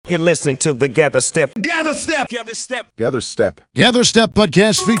You're listening to the Gather Step. Gather Step. Gather Step. Gather Step. Gather Step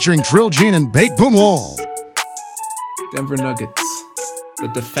podcast featuring Trill Gene and Bait Boom Wall. Denver Nuggets, the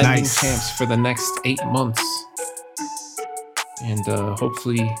defending champs for the next 8 months. And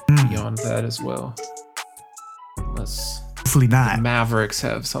hopefully beyond that as well. Unless hopefully not. The Mavericks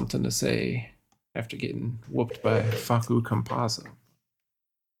have something to say after getting whooped by Facu Campazzo.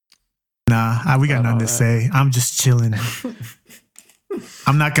 Nah, we got nothing to say. I'm just chilling.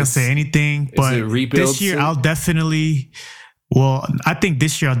 I'm not going to say anything, but this year I think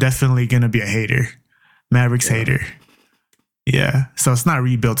this year I'll definitely going to be a hater. Mavericks hater. Yeah, so it's not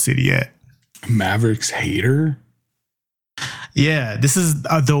rebuild city yet. Mavericks hater? Yeah, this is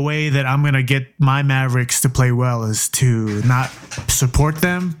the way that I'm going to get my Mavericks to play well is to not support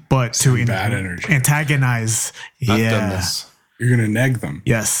them, but to bad energy. Antagonize. I've done this. You're going to neg them.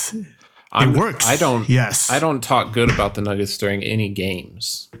 Yes. It works. I don't talk good about the Nuggets during any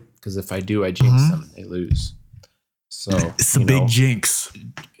games because if I do, I jinx them and they lose. So it's a big jinx.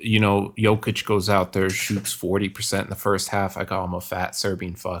 Jokic goes out there, shoots 40% in the first half. I call him a fat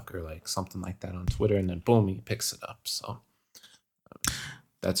Serbian fuck or like something like that on Twitter, and then boom, he picks it up. So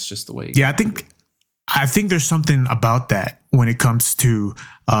that's just the way. Yeah, I think there's something about that when it comes to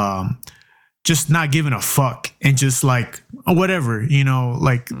just not giving a fuck and just like whatever,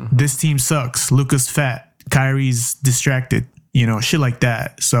 this team sucks. Luka's fat, Kyrie's distracted, shit like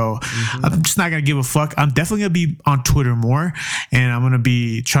that. So I'm just not going to give a fuck. I'm definitely going to be on Twitter more and I'm going to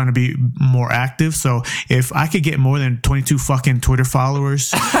be trying to be more active. So if I could get more than 22 fucking Twitter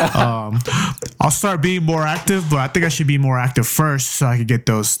followers, I'll start being more active, but I think I should be more active first so I could get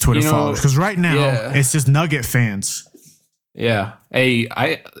those Twitter followers. Because right now it's just Nugget fans. Yeah.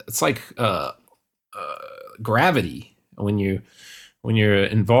 It's like gravity. When you're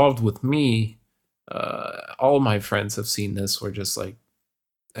involved with me, all my friends have seen this where just like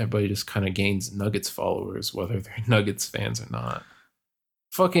everybody just kind of gains Nuggets followers, whether they're Nuggets fans or not.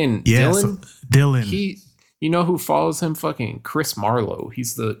 Fucking Dylan. You know who follows him? Fucking Chris Marlowe.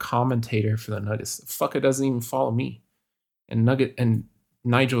 He's the commentator for the Nuggets. The fucker doesn't even follow me. And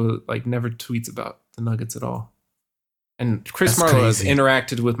Nigel like never tweets about the Nuggets at all. And Chris Marlowe has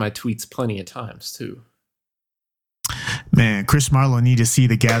interacted with my tweets plenty of times too. Man, Chris Marlowe need to see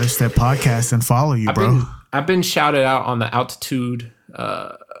the Gather Step podcast and follow you, bro. I've been shouted out on the altitude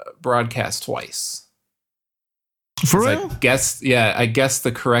broadcast twice. For real? I guessed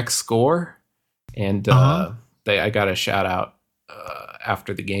the correct score, and I got a shout out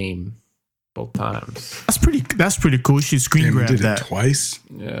after the game both times. That's pretty cool. You should screen grab that twice.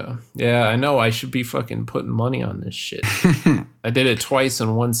 Yeah. I know. I should be fucking putting money on this shit. I did it twice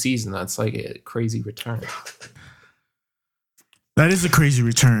in one season. That's like a crazy return. That is a crazy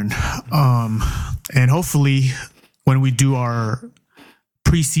return. And hopefully when we do our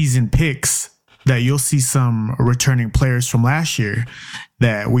preseason picks that you'll see some returning players from last year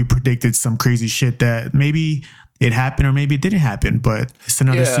that we predicted some crazy shit that maybe it happened or maybe it didn't happen, but it's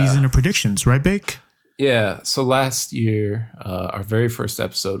another season of predictions, right, Bake? Yeah. So last year, our very first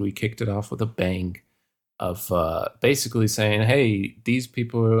episode, we kicked it off with a bang of basically saying, hey, these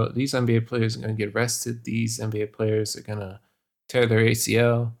NBA players are going to get arrested. These NBA players are going to tear their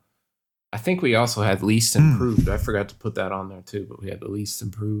ACL. I think we also had least improved. I forgot to put that on there too, but we had the least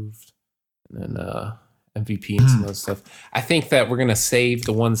improved and then MVP and some other stuff. I think that we're going to save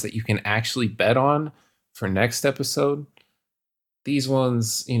the ones that you can actually bet on for next episode. These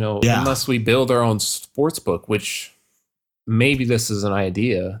ones, unless we build our own sports book, which maybe this is an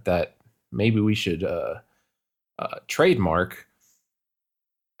idea that maybe we should trademark,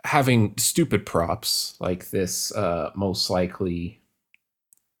 having stupid props like this, most likely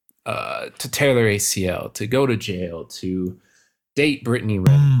to tear their ACL, to go to jail, to date Brittany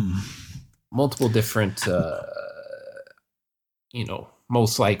Renner, multiple different,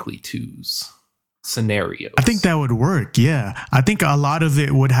 most likely twos. Scenarios. I think that would work. Yeah. I think a lot of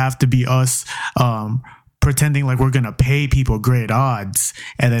it would have to be us pretending like we're going to pay people great odds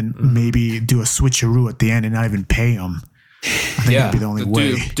and then maybe do a switcheroo at the end and not even pay them. I think that'd be the only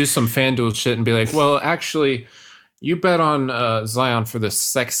way. Do some FanDuel shit and be like, well, actually, you bet on Zion for the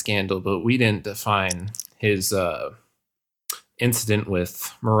sex scandal, but we didn't define his incident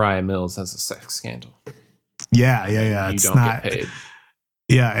with Mariah Mills as a sex scandal. Yeah. You it's don't not get paid.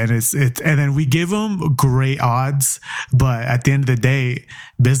 Yeah, and and then we give them great odds, but at the end of the day,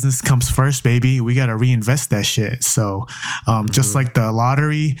 business comes first, baby. We got to reinvest that shit. So, just like the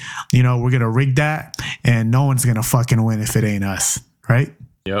lottery, we're gonna rig that, and no one's gonna fucking win if it ain't us, right?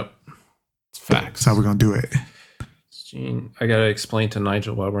 Yep, it's facts. That's how we're gonna do it. Gene, I gotta explain to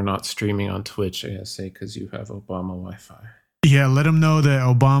Nigel why we're not streaming on Twitch. I gotta say because you have Obama Wi-Fi. Yeah, let him know that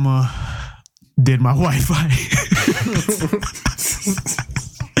Obama did my Wi-Fi.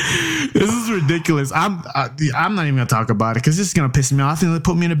 This is ridiculous. I'm not even gonna talk about it because this is gonna piss me off and it'll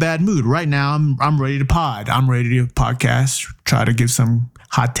put me in a bad mood. Right now, I'm ready to pod. I'm ready to podcast. Try to give some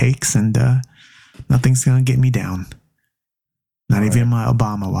hot takes, and nothing's gonna get me down. Not even my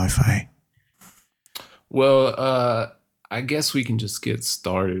Obama Wi-Fi. Well, I guess we can just get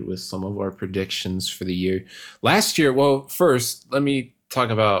started with some of our predictions for the year. Last year, well, first, let me talk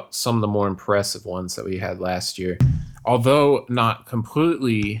about some of the more impressive ones that we had last year. Although not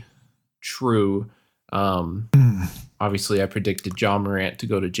completely true, obviously I predicted John Morant to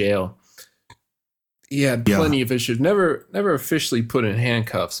go to jail. He had plenty of issues. Never officially put in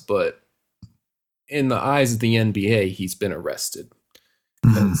handcuffs, but in the eyes of the NBA, he's been arrested.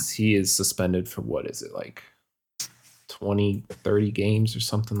 Because he is suspended for, what is it, like 20, 30 games or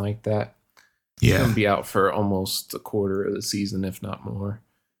something like that. He's going to be out for almost a quarter of the season, if not more.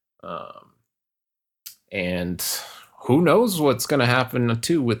 And who knows what's going to happen,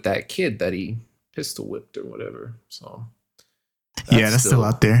 too, with that kid that he pistol whipped or whatever. So that's still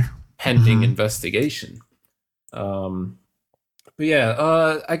out there. Pending investigation. But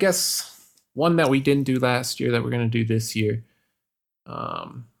yeah, I guess one that we didn't do last year that we're going to do this year.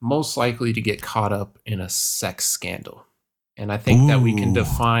 Most likely to get caught up in a sex scandal. And I think that we can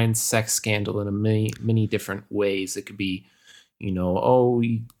define sex scandal in many different ways. It could be,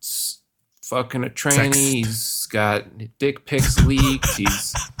 he's fucking a tranny, he's got dick pics leaked,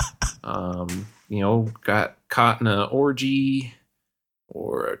 he's got caught in an orgy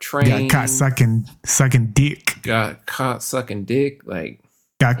or a train. Got caught sucking dick. Got caught sucking dick, like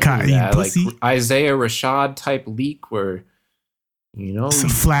got caught eating pussy. Like Isaiah Rashad type leak where he didn't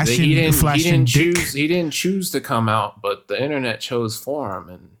choose to come out, but the internet chose for him,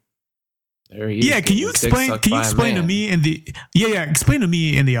 and there he is. Yeah, can you explain to me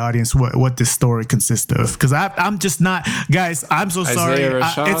in the audience what this story consists of? Because I'm just not, guys. I'm so sorry. Isaiah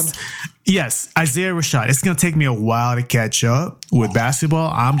Rashad? Yes, Isaiah Rashad. It's gonna take me a while to catch up with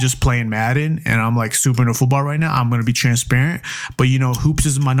basketball. I'm just playing Madden, and I'm like super into football right now. I'm gonna be transparent, but hoops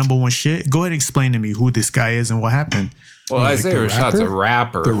is my number one shit. Go ahead and explain to me who this guy is and what happened. Well, Isaiah Rashad's a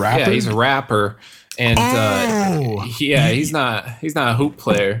rapper. The rapper? Yeah, he's a rapper, and he's not a hoop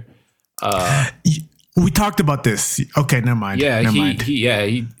player. We talked about this. Okay, never mind. Yeah,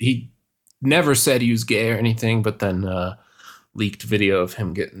 he never said he was gay or anything, but then leaked video of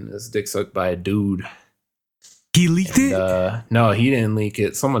him getting his dick sucked by a dude. He leaked it? No, he didn't leak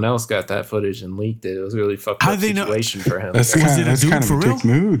it. Someone else got that footage and leaked it. It was a really fucked up situation for him. That's kind of a dick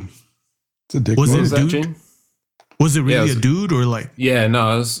mood. It's a dick mood. Was it a dude? Was it really a dude or like? Yeah,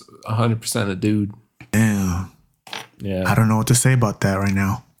 no, it was 100% a dude. Damn. Yeah. I don't know what to say about that right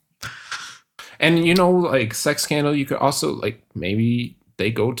now. And like sex scandal, you could also like maybe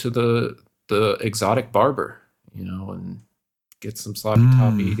they go to the exotic barber, and get some sloppy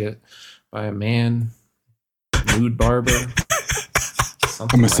toppy get by a man, nude barber.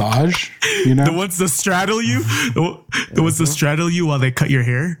 A massage, The ones that straddle you? The ones that straddle you while they cut your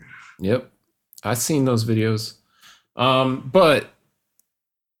hair? Yep. I've seen those videos. But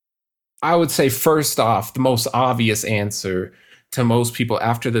I would say first off, the most obvious answer to most people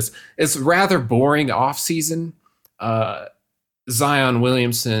after this is rather boring off season. Zion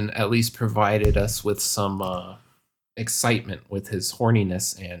Williamson at least provided us with some excitement with his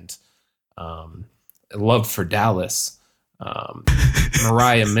horniness and love for Dallas.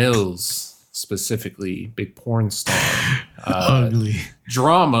 Mariah Mills specifically, big porn star. Ugly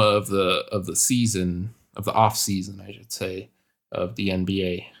drama of the season. Of the off season, I should say, of the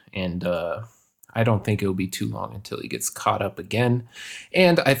NBA, and I don't think it'll be too long until he gets caught up again.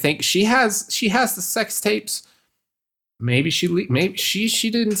 And I think she has the sex tapes. Maybe she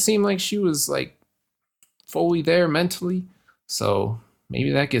didn't seem like she was like fully there mentally, so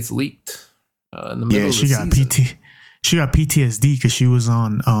maybe that gets leaked in the middle of the season. She got PTSD because she was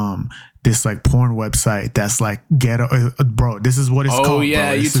on this like porn website that's like ghetto. Bro, this is what it's called. Oh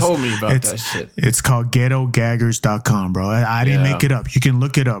yeah, bro. you told me about that shit. It's called ghettogaggers.com, bro. I didn't make it up. You can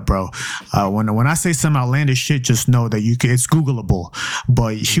look it up, bro. When I say some outlandish shit, just know that it's Googleable.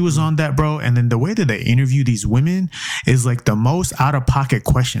 But she was on that, bro. And then the way that they interview these women is like the most out of pocket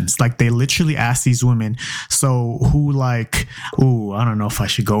questions. Like they literally ask these women, so who like, I don't know if I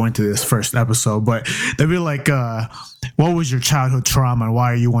should go into this first episode, but they'd be like, what was your childhood trauma and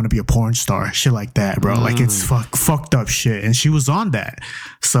why you want to be a porn star? Shit like that, bro. Like it's fucked up shit. And she was on that.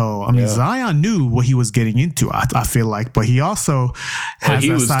 So, I mean, Zion knew what he was getting into, I feel like, but he also has he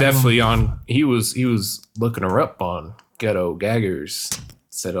was definitely on, he was looking her up on Ghetto Gaggers.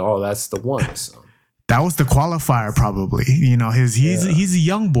 Said, oh, that's the one. So That was the qualifier, probably. You know, he's a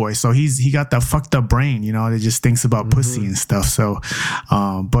young boy, so he got that fucked up brain. You know, that just thinks about pussy and stuff. So,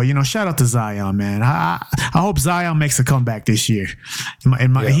 but you know, shout out to Zion, man. I hope Zion makes a comeback this year.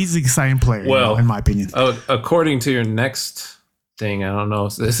 He's an exciting player. Well, you know, in my opinion. According to your next thing, I don't know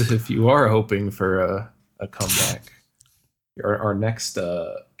if you are hoping for a comeback. Our next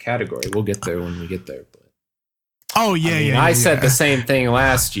category, we'll get there when we get there. But I said the same thing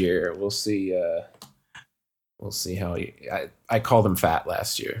last year. We'll see. We'll see how I called him fat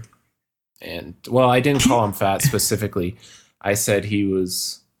last year, and I didn't call him fat specifically. I said he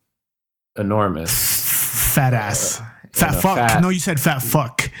was enormous, fat ass, fat fuck. No, you said fat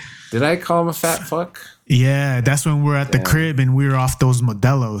fuck. Did I call him a fat fuck? Yeah, that's when we're at the crib and we were off those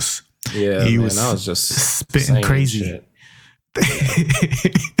Modelos. Yeah, I was just spitting crazy. Shit.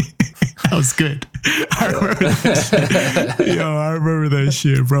 That was good. I remember that shit. I remember that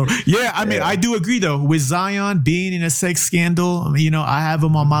shit, bro. Yeah, I mean, I do agree though with Zion being in a sex scandal. You know, I have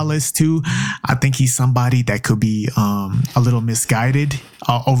him on my list too. I think he's somebody that could be a little misguided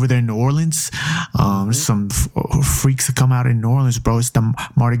over there in New Orleans. Some freaks that come out in New Orleans, bro. It's the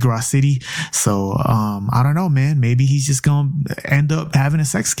Mardi Gras city. So I don't know, man. Maybe he's just gonna end up having a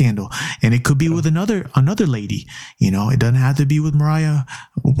sex scandal, and it could be with another lady. You know, it doesn't have to be with Mariah,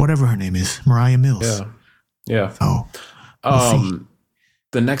 whatever her name is, Mariah Mills. Yeah. So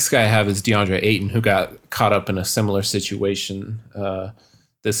the next guy I have is DeAndre Ayton, who got caught up in a similar situation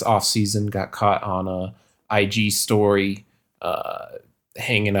this offseason. Got caught on a IG story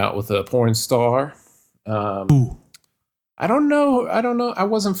hanging out with a porn star. Ooh. I don't know. I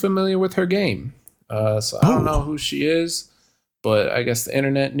wasn't familiar with her game, so I don't know who she is. But I guess the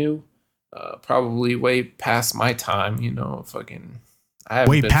internet knew. Probably way past my time. You know, fucking.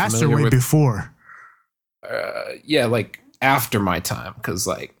 Way past or way before? Yeah, like after my time, because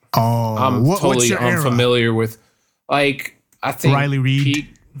like I'm totally unfamiliar with, like, I think Riley Reid.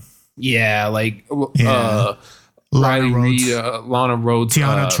 Riley Reid, Lana Rhodes,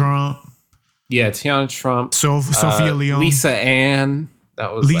 Tiana Trump. Yeah, Tiana Trump. Sophia Leon, Lisa Ann.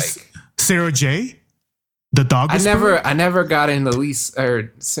 That was like Sarah J. The dog. I never got into Lisa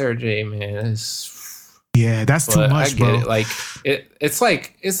or Sarah J. Man. That's too much, bro. Like it's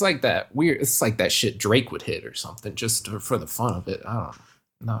like that weird. It's like that shit Drake would hit or something just for the fun of it. I don't know.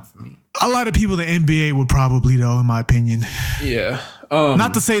 Not for me. A lot of people in the NBA would probably, though, in my opinion. Yeah.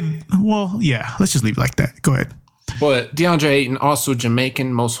 Not to say, let's just leave it like that. Go ahead. But DeAndre Ayton, also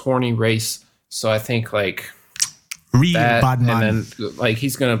Jamaican, most horny race. So I think like that, and then like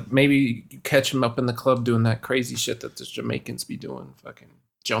he's gonna maybe catch him up in the club doing that crazy shit that the Jamaicans be doing, fucking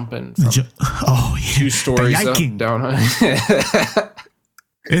jumping from 2 stories up, down.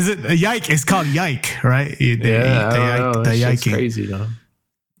 Is it a yike? It's called yike, right? The yike. Crazy though.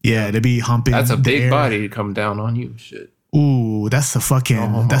 Yeah, they be humping. That's a big body to come down on you, shit. Ooh, that's a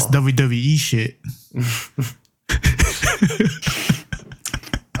fucking that's WWE shit.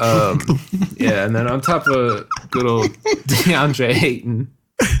 And then on top of good old DeAndre Ayton,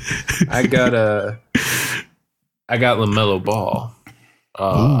 I got LaMelo Ball.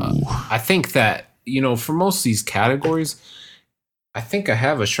 I think that, you know, for most of these categories, I think I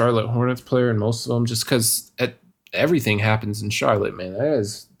have a Charlotte Hornets player in most of them, just because everything happens in Charlotte, man.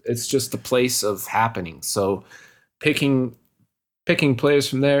 It's just the place of happening. So picking players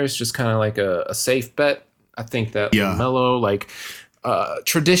from there is just kind of like a safe bet. I think that LaMelo, like,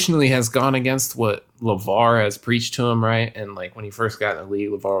 traditionally has gone against what LeVar has preached to him, right? And like when he first got in the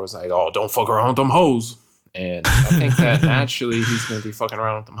league, LeVar was like, "Oh, don't fuck around with them hoes." And I think that naturally he's going to be fucking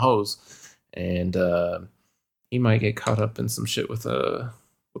around with them hoes, and he might get caught up in some shit with a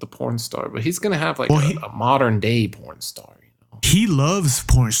porn star. But he's going to have like a modern day porn star. He loves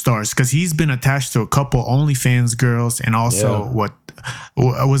porn stars because he's been attached to a couple OnlyFans girls, and also what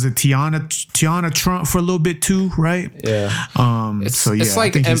was it, Tiana Trump for a little bit too, right? Yeah. It's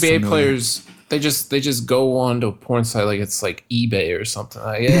like NBA players. They just go on to a porn site like it's like eBay or something.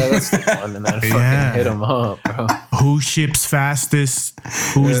 Like, that's the one, and then fucking hit them up, bro. Who ships fastest?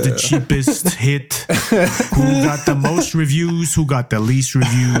 Who's the cheapest hit? Who got the most reviews? Who got the least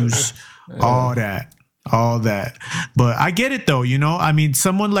reviews? All that. But I get it though, you know. I mean,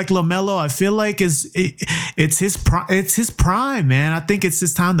 someone like LaMelo, I feel like it's his prime, man. I think it's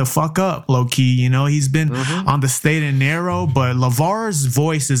his time to fuck up, low key. You know, he's been on the straight and narrow, but LeVar's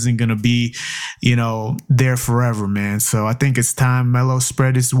voice isn't gonna be, you know, there forever, man. So I think it's time Melo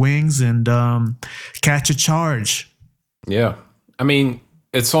spread his wings and catch a charge. Yeah, I mean,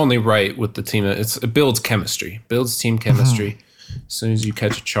 it's only right with the team. It builds chemistry, builds team chemistry. As soon as you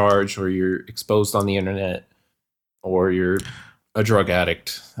catch a charge or you're exposed on the internet or you're a drug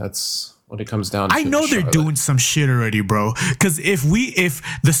addict, that's when it comes down to I know they're doing some shit already, bro. Because if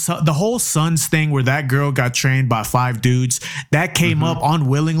the whole Suns thing where that girl got trained by 5 dudes, that came up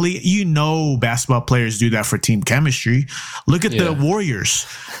unwillingly. You know, basketball players do that for team chemistry. Look at the Warriors.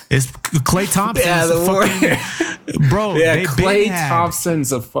 It's Klay Thompson. Yeah, the fucking, bro. Yeah, Klay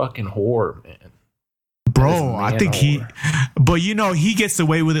Thompson's a fucking whore, man. Bro, I think but you know, he gets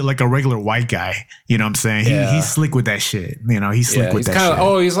away with it like a regular white guy. You know what I'm saying? He's slick with that shit. You know, he's slick with that shit.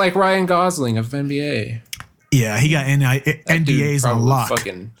 Oh, he's like Ryan Gosling of NBA. Yeah, he got NDAs on lock.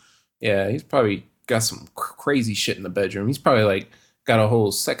 He's probably got some crazy shit in the bedroom. He's probably like got a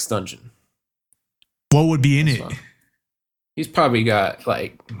whole sex dungeon. What would be in it? He's probably got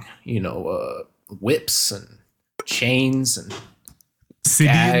like, whips and chains and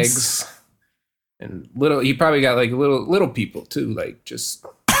gags. And he probably got like little people too, like just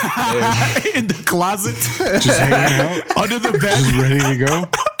in the closet, just hanging out under the bed, just ready to go.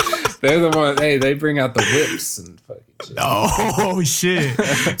 They're the one. Hey, they bring out the whips and fucking shit. Oh shit!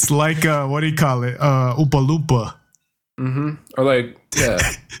 It's like what do you call it? Oompa Loompa. Or like,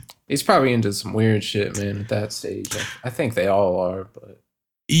 he's probably into some weird shit, man. At that stage, I think they all are, but.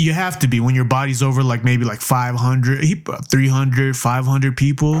 You have to be when your body's over like maybe like 500, 300, 500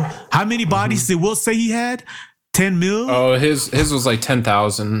 people. How many bodies did Will say he had? 10 mil? Oh, his was like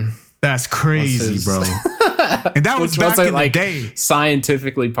 10,000. That's crazy, bro. And that was back in the day.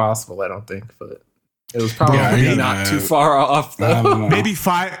 Scientifically possible, I don't think, but it was probably not too far off though. Maybe,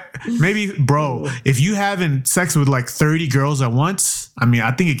 bro, if you having sex with like 30 girls at once, I mean,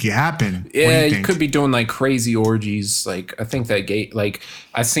 I think it could happen. Yeah, you could be doing like crazy orgies. Like, I think that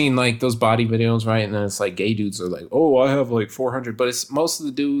I seen like those body videos, right? And then it's like gay dudes are like, oh, I have like 400. But it's most of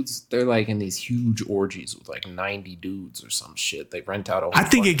the dudes, they're like in these huge orgies with like 90 dudes or some shit. They rent out a whole I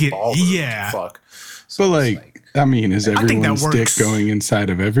think it get, fuck. So like, I mean, is everyone's dick going inside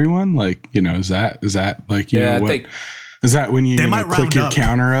of everyone? Like, is that like, is that when you click your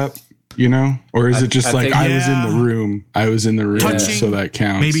counter up, or is it just like, I was in the room, touching, so that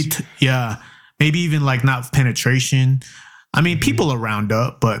counts? Maybe even like not penetration. I mean, people are round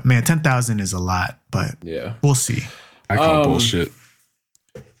up, but man, 10,000 is a lot, but we'll see. I call bullshit.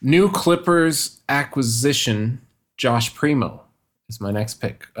 New Clippers acquisition, Josh Primo. Is my next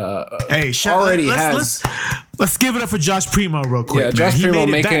pick. Let's give it up for Josh Primo real quick. Yeah, Josh Primo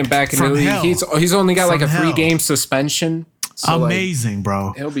making it back in the league. He's only got like a 3-game suspension. So amazing,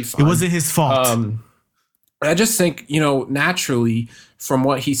 bro. It'll be fine. It wasn't his fault. I just think, naturally from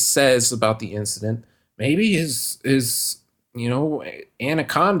what he says about the incident, maybe his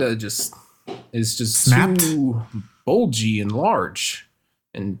anaconda is just snapped, too bulgy and large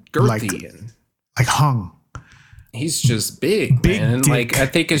and girthy and like hung. He's just big, man. And like, I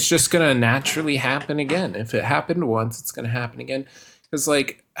think it's just going to naturally happen again. If it happened once, it's going to happen again. Because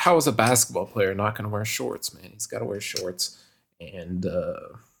like, how is a basketball player not going to wear shorts, man? He's got to wear shorts and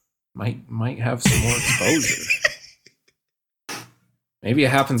might have some more exposure. Maybe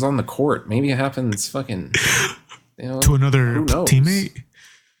it happens on the court. Maybe it happens fucking to another teammate.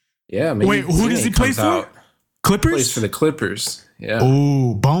 Yeah. Maybe wait, who does he play for? Clippers? Plays for the Clippers. Yeah.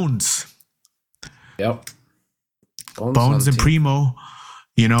 Oh, Bones. Yep. Bones and Primo,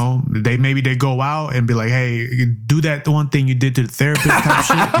 they go out and be like, hey, do that one thing you did to the therapist type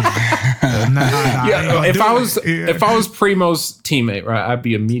shit. If I was Primo's teammate, right, I'd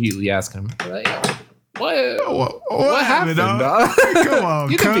be immediately asking him, like, what happened, dog? Come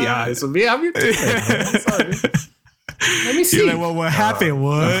on, you can be honest with me. I'm your teammate. Let me see. You're like, well, what happened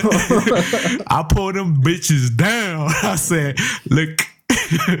was I pulled them bitches down. I said, look.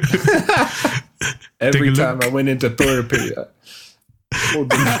 Every time I went into therapy, I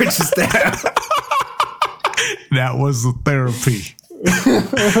pulled the bitches down. That was the therapy.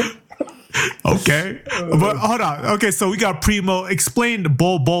 Okay. But hold on. Okay, so we got Primo. Explain the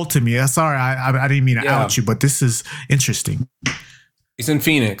Bol to me. Sorry, I didn't mean to out you, but this is interesting. He's in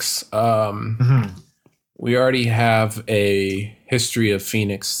Phoenix. We already have a history of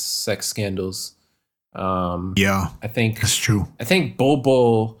Phoenix sex scandals. I think that's true. I think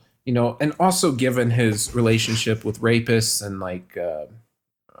Bol, and also given his relationship with rapists and like,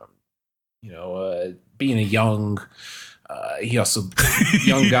 being a young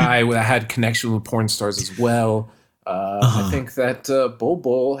guy that had connection with porn stars as well. I think that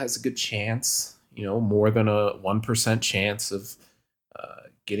Bol has a good chance, more than a 1% chance of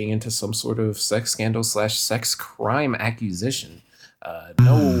getting into some sort of sex scandal / sex crime accusation.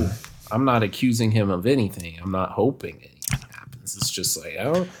 No. I'm not accusing him of anything. I'm not hoping anything happens. It's just like,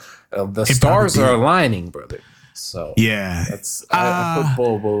 the stars are aligning, brother. So yeah, I put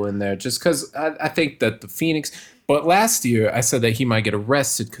Bobo in there just because I think that the Phoenix. But last year I said that he might get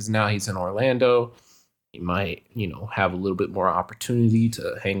arrested because now he's in Orlando. He might, have a little bit more opportunity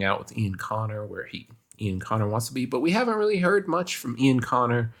to hang out with Ian Connor where Ian Connor wants to be. But we haven't really heard much from Ian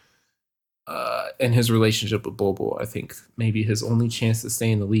Connor and his relationship with Bobo. I think maybe his only chance to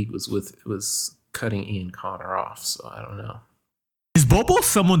stay in the league was cutting Ian Connor off. So I don't know. Is Bobo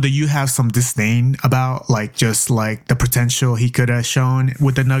someone that you have some disdain about, like just like the potential he could have shown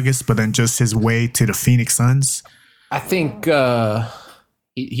with the Nuggets, but then just his way to the Phoenix Suns? I think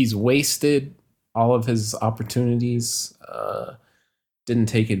he's wasted all of his opportunities. Didn't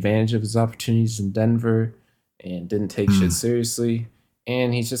take advantage of his opportunities in Denver, and didn't take shit seriously.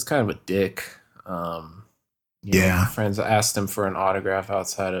 And he's just kind of a dick. My friends asked him for an autograph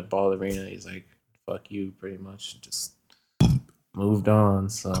outside of Ball Arena. He's like, "Fuck you," pretty much. Just moved on.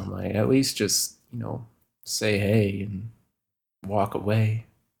 So I'm like, at least just, say hey and walk away.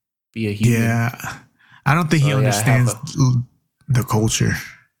 Be a human. Yeah. I don't think he understands the culture.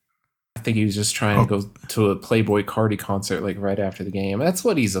 I think he was just trying to go to a Playboi Carti concert like right after the game. That's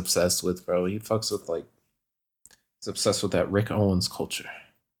what he's obsessed with, bro. He fucks with he's obsessed with that Rick Owens culture.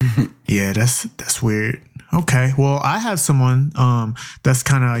 Yeah, that's weird. Okay, well, I have someone that's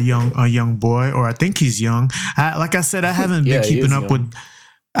kind of a young boy, or I think he's young. Like I said, I haven't been keeping up with.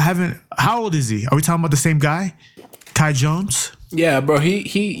 I haven't. How old is he? Are we talking about the same guy, Kai Jones? Yeah, bro.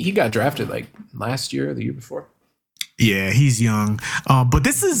 He got drafted like last year or the year before. Yeah, he's young. But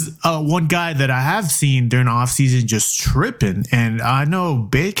this is one guy that I have seen during the offseason just tripping. And I know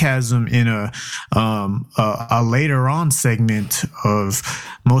Bake has him in a later on segment of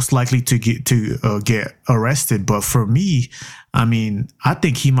most likely to get arrested. But for me, I mean, I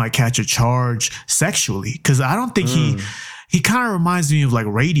think he might catch a charge sexually because I don't think he kind of reminds me of like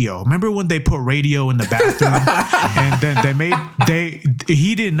Radio. Remember when they put Radio in the bathroom and then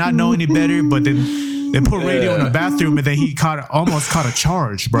he did not know any better, but then they put Radio in the bathroom and then he almost caught a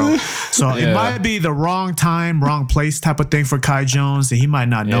charge, bro. So it might be the wrong time, wrong place type of thing for Kai Jones, and he might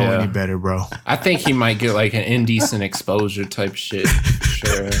not know any better, bro. I think he might get like an indecent exposure type shit.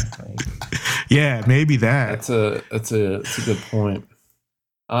 Sure. Yeah, maybe that. That's a good point.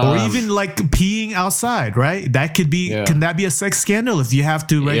 Or even like peeing outside, right? That could be. Can that be a sex scandal if you have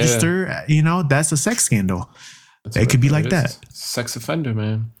to register? That's a sex scandal. It could be like that. Sex offender,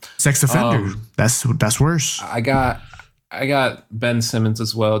 man. Sex offender. That's worse. I got Ben Simmons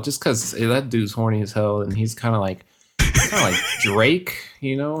as well, just because that dude's horny as hell, and he's kind of like Drake,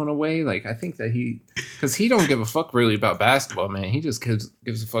 in a way. Like I think that because he don't give a fuck really about basketball, man. He just gives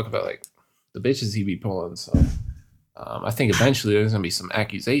a fuck about like the bitches he be pulling. So I think eventually there's gonna be some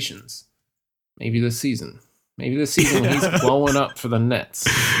accusations. Maybe this season when he's blowing up for the Nets.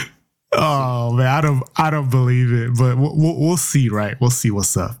 Oh man, I don't believe it, but we'll see, right? We'll see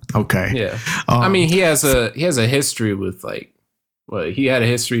what's up. Okay. Yeah. I mean, he has a history with he had a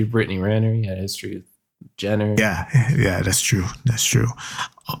history with Brittany Renner. He had a history with Jenner. Yeah, that's true.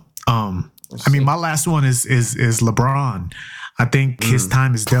 I mean, my last one is LeBron. I think his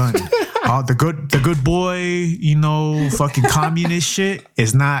time is done. The good boy, fucking communist shit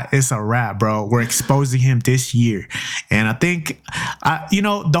it's a wrap, bro. We're exposing him this year. And I think,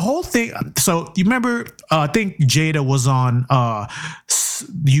 the whole thing. So you remember, I think Jada was on,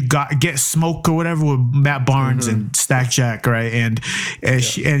 Get Smoke or whatever with Matt Barnes and Stack Jack, right? And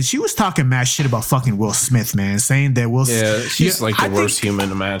she was talking mad shit about fucking Will Smith, man, saying that she's the worst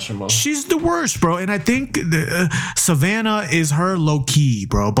human imaginable. She's the worst, bro. And I think Savannah is her low key,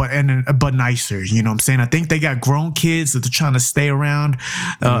 bro, but nicer. You know what I'm saying? I think they got grown kids that they're trying to stay around,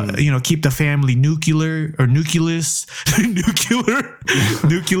 keep the family nucleus.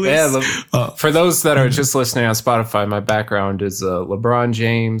 Yeah, for those that are just listening on Spotify, my background is LeBron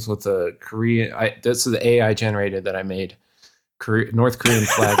James with a Korean. This is the AI generated that I made. North Korean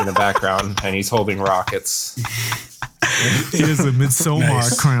flag in the background, and he's holding rockets. He has a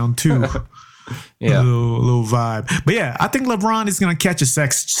Midsommar crown too. Yeah, a little vibe. But yeah, I think LeBron is gonna catch a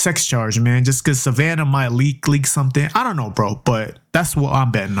sex charge, man, just because Savannah might leak something. I don't know, bro, but that's what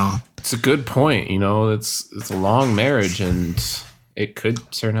I'm betting on. It's a good point. It's a long marriage, and it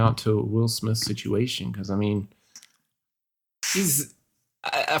could turn out to a Will Smith situation. Because I mean,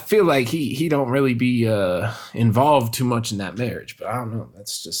 I feel like he don't really be involved too much in that marriage, but I don't know.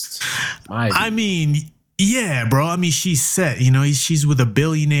 That's just my view. I mean, yeah, bro. I mean, she's set. She's with a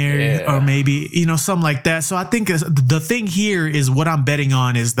billionaire or maybe something like that. So I think the thing here is what I'm betting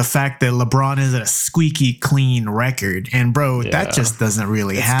on is the fact that LeBron is at a squeaky clean record, and bro, that just doesn't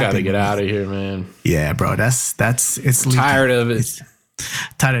really happen. Got to get out of here, man. Yeah, bro. That's it's tired of it.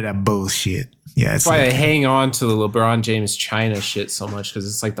 Tired of that bullshit. Yeah, that's why I hang on to the LeBron James China shit so much, because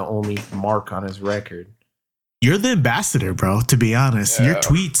it's like the only mark on his record. You're the ambassador, bro, to be honest. Your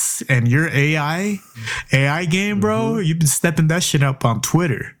tweets and your AI game, bro, you've been stepping that shit up on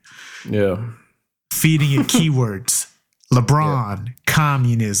Twitter. Yeah. Feeding it keywords. LeBron,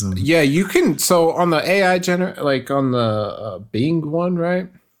 communism. Yeah, you can. So on the AI like on the Bing one, right?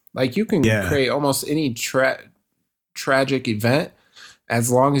 Like you can create almost any tragic event as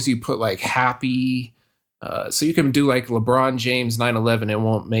long as you put like happy. So you can do like LeBron James 9/11, it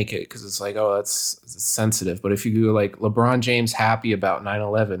won't make it because it's like, oh, that's sensitive. But if you do like LeBron James happy about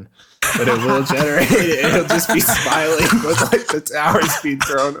 9/11, but it will generate it. It'll just be smiling with like the towers being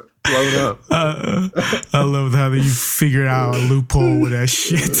blown up. I love how you figured out a loophole with that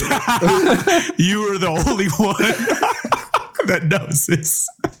shit. You were the only one that knows this.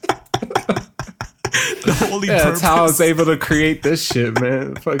 The only purpose. That's how I was able to create this shit,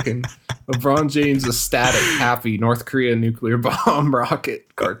 man. Fucking LeBron James ecstatic, happy North Korea nuclear bomb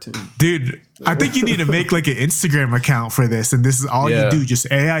rocket cartoon. Dude, I think you need to make like an Instagram account for this, and this is all you do,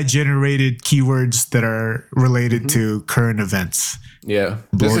 just AI generated keywords that are related to current events. Yeah.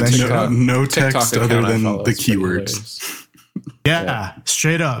 No text other than the keywords. Yeah,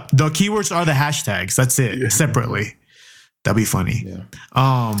 straight up. The keywords are the hashtags. That's it, separately. That'd be funny.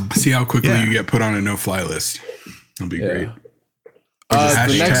 Yeah. See how quickly you get put on a no-fly list. That'll be great.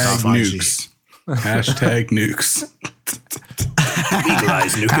 Hashtag nukes. Hashtag nukes.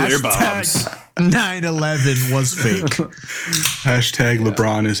 Legalize nuclear bombs. 9/11 was fake. Hashtag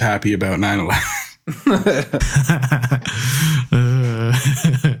LeBron is happy about 9/11.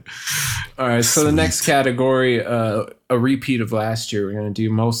 All right, so the next category, a repeat of last year, we're going to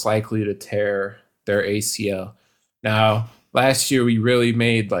do most likely to tear their ACL. Now, last year we really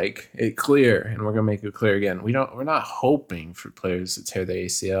made like it clear, and we're gonna make it clear again. We're not hoping for players to tear the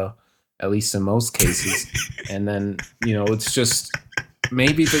ACL, at least in most cases. And then it's just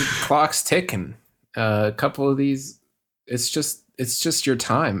maybe the clock's ticking. A couple of these, it's just your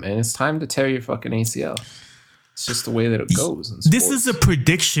time, and it's time to tear your fucking ACL. It's just the way that it goes. This is a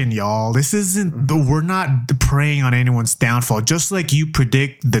prediction, y'all. This isn't we're not preying on anyone's downfall. Just like you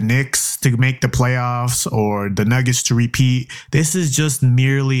predict the Knicks to make the playoffs or the Nuggets to repeat, this is just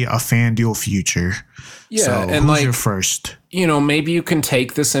merely a FanDuel future. Yeah, so and who's your first? Maybe you can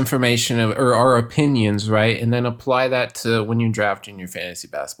take this information or our opinions, right, and then apply that to when you're drafting your fantasy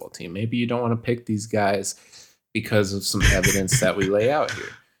basketball team. Maybe you don't want to pick these guys because of some evidence that we lay out here.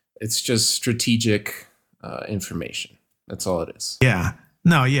 It's just strategic information. That's all it is. Yeah.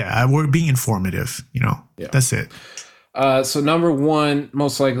 No, yeah. We're being informative, Yeah. That's it. So number one,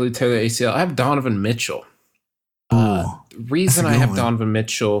 most likely to tear the ACL, I have Donovan Mitchell. The reason I have Donovan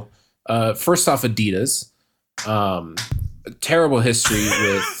Mitchell, first off, Adidas. Terrible history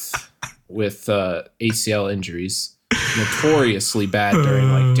with ACL injuries. Notoriously bad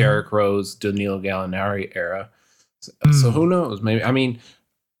during like Derrick Rose, Danilo Gallinari era. So who knows? Maybe,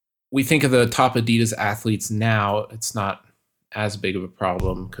 we think of the top Adidas athletes now, it's not as big of a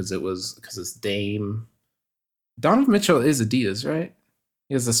problem because it's Dame. Donovan Mitchell is Adidas, right?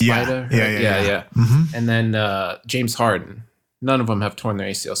 He has the spider. Yeah. Mm-hmm. And then James Harden. None of them have torn their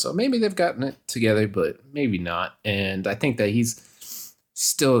ACL, so maybe they've gotten it together, but maybe not. And I think that he's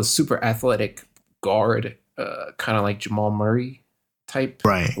still a super athletic guard, kind of like Jamal Murray type.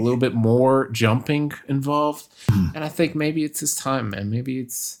 Right. A little bit more jumping involved. And I think maybe it's his time, man. Maybe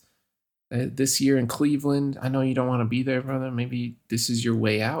it's this year in Cleveland. I know you don't want to be there, brother. Maybe this is your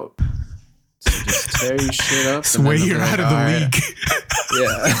way out. So just tear your shit up. It's where you're out of the league.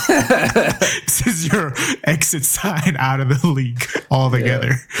 Yeah. This is your exit sign out of the league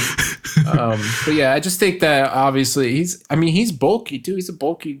altogether. Yeah. But yeah, I just think that obviously he's bulky too. He's a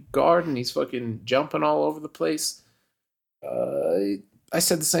bulky guard and he's fucking jumping all over the place. I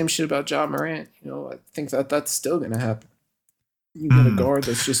said the same shit about John Morant. I think that's still going to happen. You got a guard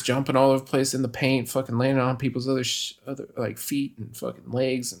that's just jumping all over the place in the paint, fucking landing on people's other like feet and fucking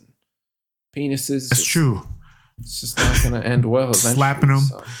legs and penises. That's true. It's just not going to end well. Slapping them.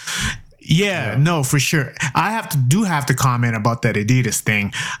 So. Yeah, no, for sure. I have to comment about that Adidas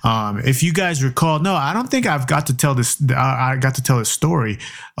thing. If you guys recall, no, I don't think I've got to tell this. I got to tell this story.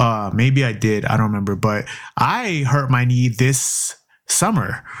 Maybe I did. I don't remember, but I hurt my knee this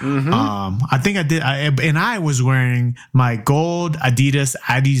summer. I think I did. And I was wearing my gold Adidas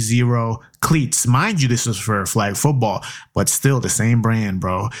Adi Zero cleats. Mind you, this was for flag football, but still the same brand,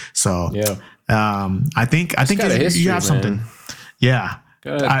 bro. So yeah. I think you have something. Man. Yeah.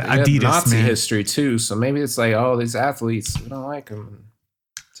 Adidas, Nazi history too. So maybe it's like, oh, these athletes, we don't like them.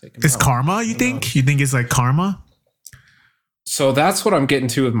 It's karma. You think? You think it's like karma? So that's what I'm getting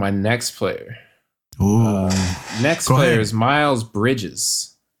to with my next player. Ooh. Next Go player ahead. is Miles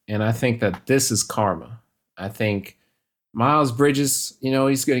Bridges. And I think that this is karma. I think Miles Bridges,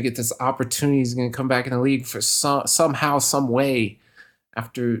 he's going to get this opportunity. He's going to come back in the league for somehow, some way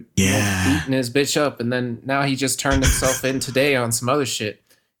after beating his bitch up. And then now he just turned himself in today on some other shit.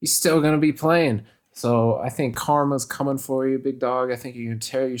 He's still going to be playing. So I think karma's coming for you, big dog. I think you can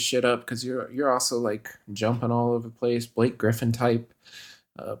tear your shit up because you're also like jumping all over the place. Blake Griffin type.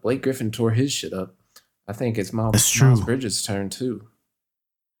 Blake Griffin tore his shit up. I think it's Miles Bridges' turn too.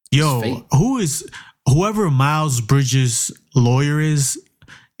 Yo, whoever Miles Bridges' lawyer is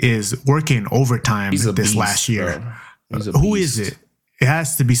working overtime this beast, last year. Who is it? It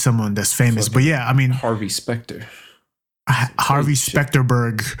has to be someone that's famous. But yeah, I mean Harvey Specter. Harvey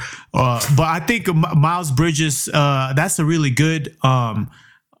Specterberg. But I think Miles Bridges, that's a really good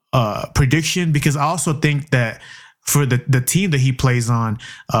prediction because I also think that for the team that he plays on,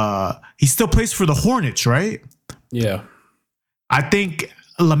 he still plays for the Hornets, right? Yeah. I think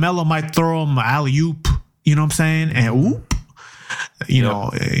LaMelo might throw him an alley-oop, you know what I'm saying? And whoop. He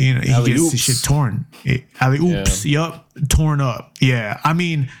gets his shit torn. Alley-oops, torn up. Yeah, I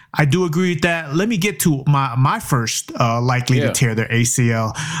mean, I do agree with that. Let me get to my first likely to tear their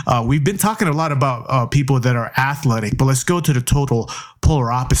ACL. We've been talking a lot about people that are athletic, but let's go to the total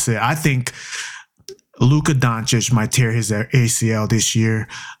polar opposite. I think Luka Doncic might tear his ACL this year.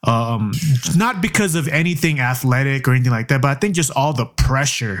 Not because of anything athletic or anything like that, but I think just all the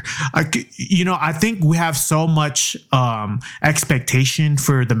pressure. I think we have so much expectation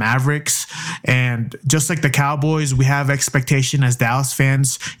for the Mavericks. And just like the Cowboys, we have expectation as Dallas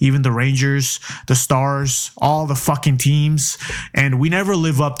fans, even the Rangers, the Stars, all the fucking teams. And we never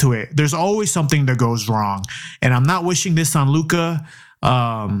live up to it. There's always something that goes wrong. And I'm not wishing this on Luka.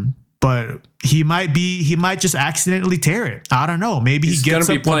 But he might just accidentally tear it. I don't know. Maybe he gets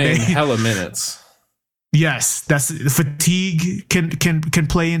gonna be up one playing day. hella minutes. Yes, that's fatigue can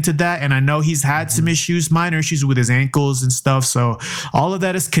play into that. And I know he's had some issues, minor issues with his ankles and stuff. So all of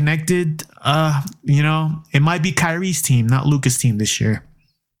that is connected. It might be Kyrie's team, not Luka's team this year.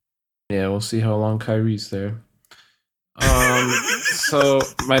 Yeah, we'll see how long Kyrie's there. So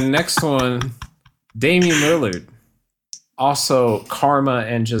my next one, Damian Lillard. Also, karma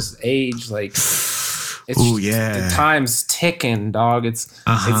and just age, like the time's ticking, dog. It's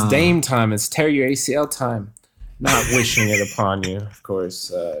Dame time. It's tear your ACL time. Not wishing it upon you, of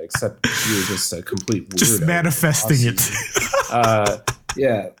course, except you're just a complete weirdo. Just manifesting it.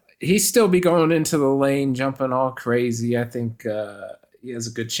 Yeah, he'd still be going into the lane, jumping all crazy. I think he has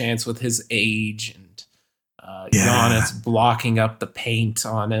a good chance with his age and Giannis blocking up the paint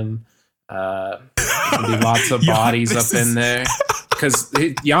on him. There's gonna be lots of bodies up in there because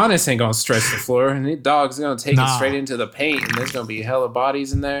Giannis ain't gonna stretch the floor, and the dog's gonna take it straight into the paint, and there's gonna be hella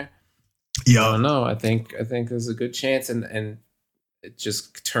bodies in there. I don't know. I think there's a good chance, and it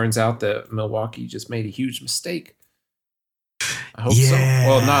just turns out that Milwaukee just made a huge mistake. I hope so.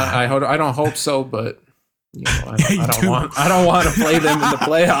 Well, I don't hope so, but. I don't want to play them in the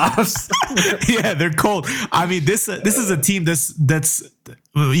playoffs. Yeah, they're cold. I mean, this is a team that's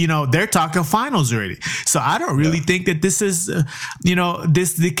they're talking finals already. So I don't really think that this is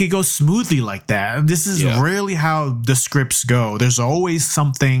they could go smoothly like that. This is really how the scripts go. There's always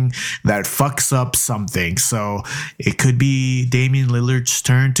something that fucks up something. So it could be Damian Lillard's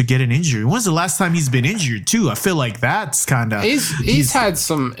turn to get an injury. When's the last time he's been injured too? I feel like that's kind of he's had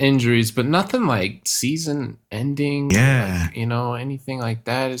some injuries, but nothing like season ending, anything like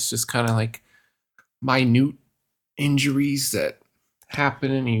that. It's just kind of like minute injuries that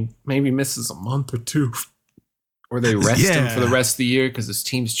happen, and he maybe misses a month or two, or they rest him for the rest of the year because his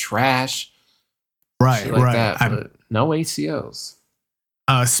team's trash, right? That, but no ACLs.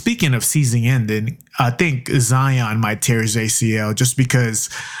 Speaking of season ending, I think Zion might tear his ACL just because.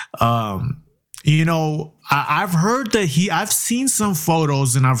 I've heard that I've seen some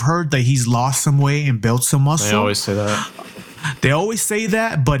photos and I've heard that he's lost some weight and built some muscle. They always say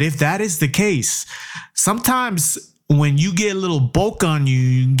that. But if that is the case, sometimes when you get a little bulk on you,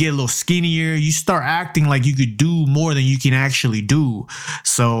 you get a little skinnier, you start acting like you could do more than you can actually do.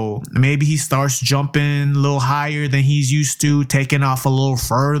 So maybe he starts jumping a little higher than he's used to, taking off a little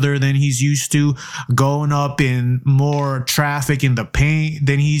further than he's used to, going up in more traffic in the paint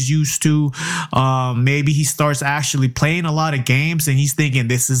than he's used to. Maybe he starts actually playing a lot of games and he's thinking,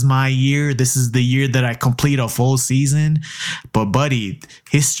 this is my year. This is the year that I complete a full season. But buddy,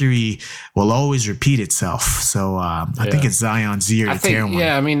 history will always repeat itself. So, I think it's Zion's year to tear one.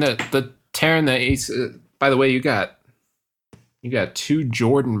 Yeah, I mean the tearing the ace. By the way, you got two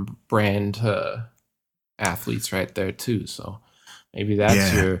Jordan brand athletes right there too. So Maybe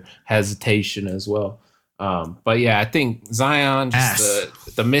that's your hesitation as well. But yeah, I think Zion,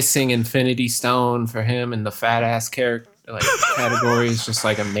 just the missing Infinity Stone for him and the fat ass character category is just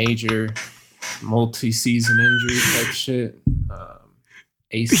like a major multi-season injury type shit.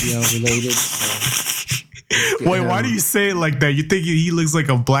 ACL related. Wait, why do you say it like that? You think he looks like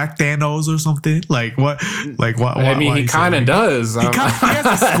a black Thanos or something? Like what? Like what? I mean, he kind of does. He has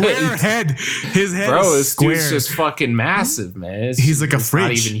a square head. His head is square. Dude's just fucking massive, man. He's like a fridge.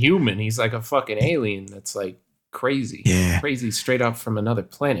 Not even human. He's like a fucking alien. That's like crazy. Yeah, crazy, straight up from another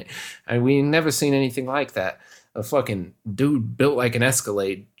planet. And we ain't never seen anything like that. A fucking dude built like an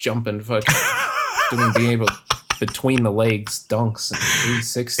Escalade, jumping fucking, being able between the legs dunks and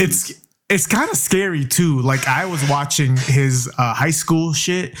 360s. It's kind of scary too. Like I was watching his high school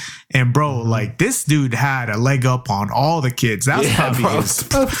shit, and bro, like this dude had a leg up on all the kids. That was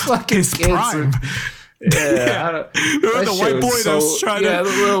probably his prime. Yeah, the white boy that was trying to. Yeah, the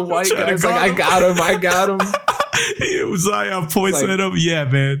little white guy's like, I got him. Zion points at him. Yeah,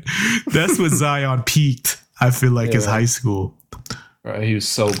 man, that's when Zion peaked. I feel like his high school. Right, he was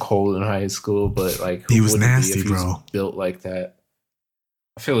so cold in high school, but like he was nasty, bro. He was built like that.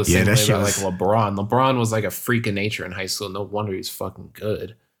 I feel the same way about like LeBron. LeBron was like a freak of nature in high school. No wonder he's fucking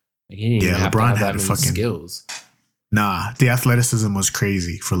good. Like, he didn't even have LeBron to have had that many skills. Nah, the athleticism was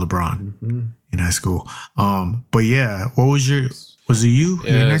crazy for LeBron in high school. But yeah, what was your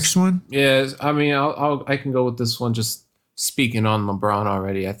next one? Yeah, I mean, I can go with this one. Just speaking on LeBron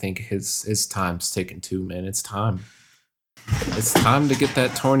already, I think his time's ticking too, man. It's time. It's time to get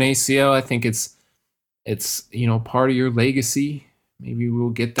that torn ACL. I think it's part of your legacy. Maybe we'll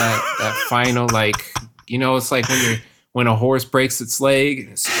get that final, like, it's like when a horse breaks its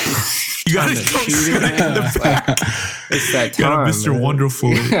leg. You gotta shoot it in the back. It's that time, Mr. Man.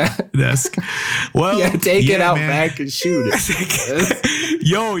 Wonderful desk. Well, take it out back and shoot it.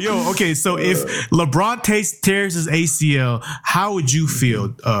 Yo. Okay, so if LeBron tears his ACL, how would you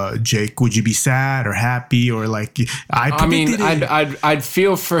feel, Jake? Would you be sad or happy or like? I'd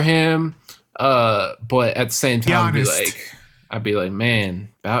feel for him, but at the same time, I'd be like, man,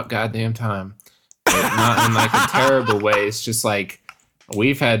 about goddamn time. But not in like a terrible way. It's just like,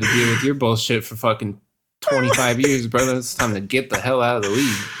 we've had to deal with your bullshit for fucking 25 years, brother. It's time to get the hell out of the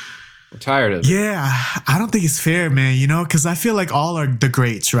league. We're tired of it. Yeah, I don't think it's fair, man, because I feel like all the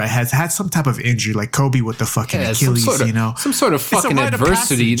greats, right, has had some type of injury, like Kobe with the fucking Achilles, Some sort of fucking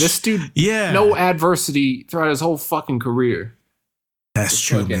adversity. This dude, no adversity throughout his whole fucking career. That's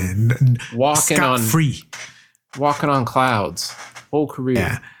true, man. Walking on clouds. Whole career.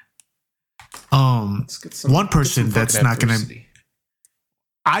 Yeah. One person that's not going to...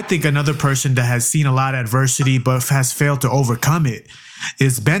 I think another person that has seen a lot of adversity but has failed to overcome it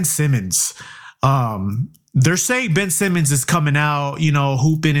is Ben Simmons. They're saying Ben Simmons is coming out,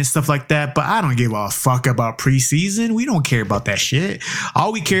 hooping and stuff like that, but I don't give a fuck about preseason. We don't care about that shit.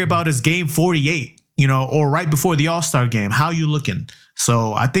 All we care about is game 48, or right before the All-Star game. How you looking?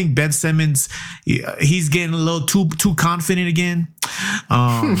 So I think Ben Simmons, he's getting a little too confident again.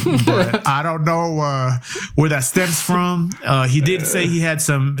 But I don't know where that stems from. He did say he had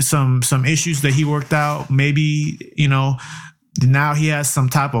some issues that he worked out. Maybe, now he has some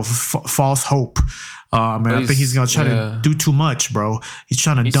type of false hope. And I think he's going to try to do too much, bro. He's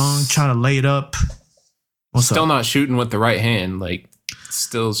trying to dunk, trying to lay it up. Still not shooting with the right hand. Like,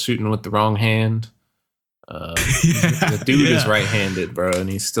 still shooting with the wrong hand. The dude is right-handed, bro, and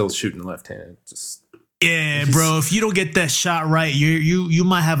he's still shooting left-handed. Bro. If you don't get that shot right, you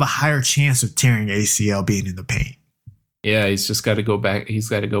might have a higher chance of tearing ACL being in the paint. Yeah, he's just got to go back. He's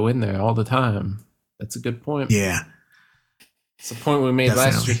got to go in there all the time. That's a good point. Yeah, it's a point we made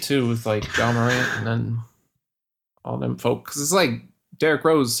last year too, with like John Morant and then all them folks. Because it's like Derrick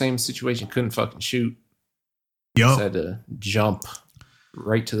Rose, same situation, couldn't fucking shoot. Just had to jump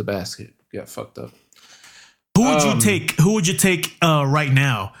right to the basket. Got fucked up. Who would you take right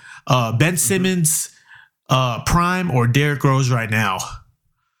now? Ben Simmons prime or Derrick Rose right now?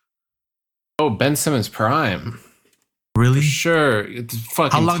 Oh, Ben Simmons prime. Really? For sure. It's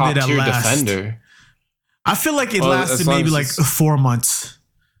fucking how long top did that tier last? Defender. I feel like it lasted maybe like 4 months.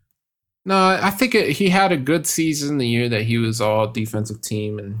 No, I think he had a good season the year that he was all defensive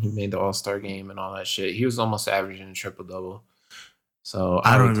team and he made the All-Star game and all that shit. He was almost averaging a triple-double. So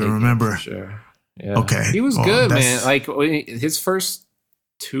I don't even remember. For sure. Yeah. Okay. He was good, man. Like his first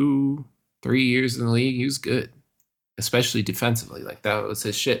 2-3 years in the league, he was good, especially defensively. Like that was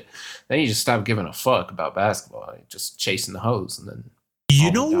his shit. Then he just stopped giving a fuck about basketball, like, just chasing the hose. And then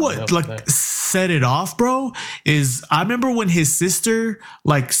what set it off, bro, is I remember when his sister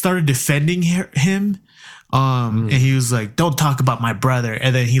like started defending him And he was like, "Don't talk about my brother,"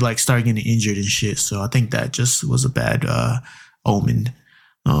 and then he like started getting injured and shit. So I think that just was a bad omen.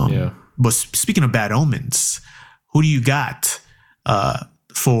 But speaking of bad omens, who do you got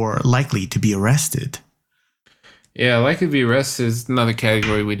for likely to be arrested? Yeah, likely to be arrested is another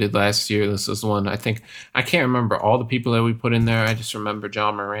category we did last year. This was one I can't remember all the people that we put in there. I just remember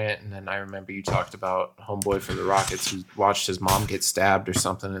John Morant, and then I remember you talked about homeboy for the Rockets who watched his mom get stabbed or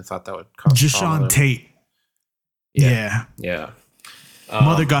something and thought that would cause Deshaun Tate. Yeah.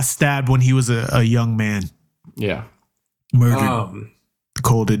 Mother got stabbed when he was a young man. Yeah. Murdered.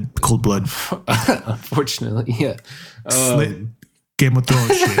 Cold blood. Unfortunately, yeah. Slit Game of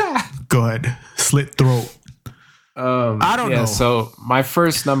Thrones shit. Go ahead. Slit throat. I don't know. So my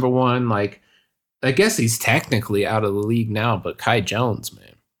first number one, like, I guess he's technically out of the league now, but Kai Jones,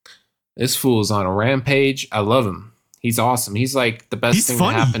 man. This fool's on a rampage. I love him. He's awesome. He's like the best thing to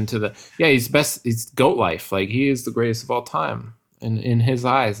happen to the... Yeah, he's best. He's GOAT life. Like, he is the greatest of all time in his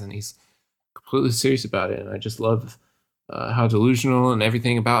eyes, and he's completely serious about it. And I just love how delusional and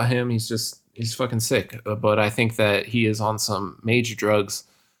everything about him. He's fucking sick. But I think that he is on some major drugs,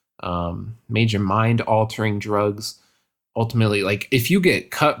 major mind-altering drugs. Ultimately, like, if you get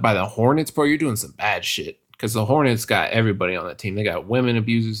cut by the Hornets, bro, you're doing some bad shit. Because the Hornets got everybody on that team. They got women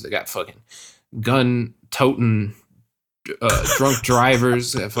abusers. They got fucking gun-toting drunk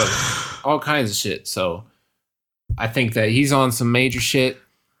drivers, all kinds of shit. So I think that he's on some major shit.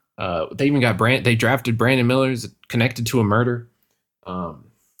 They even got they drafted Brandon Miller, is connected to a murder.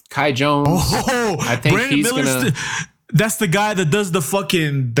 Kai Jones. I think Brandon he's Miller's that's the guy that does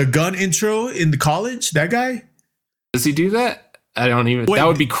the gun intro in the college. That guy. Does he do that? I don't even. Wait, that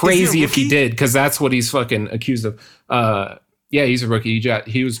would be crazy if he did, because that's what he's fucking accused of. Yeah, he's a rookie.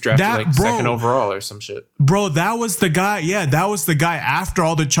 He was drafted second overall or some shit. Bro, that was the guy. Yeah, that was the guy after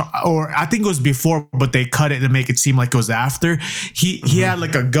all or I think it was before, but they cut it to make it seem like it was after. He had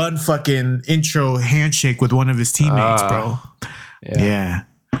like a gun fucking intro handshake with one of his teammates, bro. Yeah.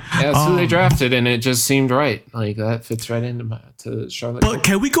 Yeah, that's who they drafted, and it just seemed right. Like, that fits right into to Charlotte. But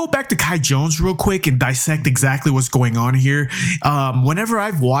can we go back to Kai Jones real quick and dissect exactly what's going on here? Whenever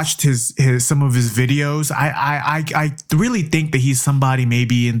I've watched some of his videos, I really think that he's somebody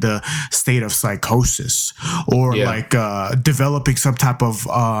maybe in the state of psychosis or developing some type of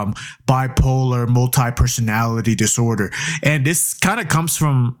bipolar multi-personality disorder. And this kind of comes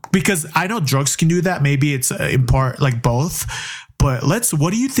from, because I know drugs can do that. Maybe it's in part like both. But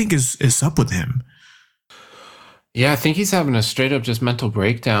what do you think is up with him? Yeah, I think he's having a straight up just mental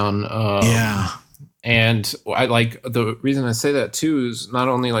breakdown. And I like, the reason I say that too is not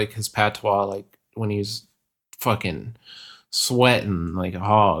only like his patois, like when he's fucking sweating like a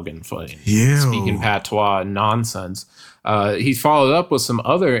hog and fucking speaking patois nonsense. He followed up with some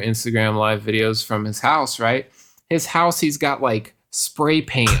other Instagram live videos from his house, right? His house, he's got like spray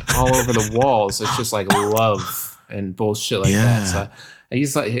paint all over the walls. It's just like love and bullshit like that. So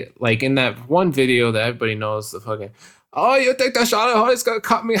he's like in that one video that everybody knows, the fucking, oh, you think that Charlotte Hornets gonna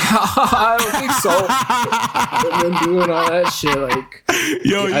cut me? I don't think so. And then doing all that shit, like,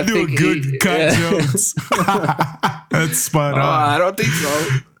 yo, you do a good cut, Jones. That's spot on. I don't think so.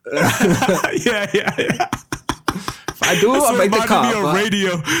 Yeah. I do. I make the call. Me of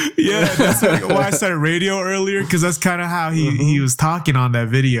radio. Yeah, that's why I started radio earlier, because that's kind of how he was talking on that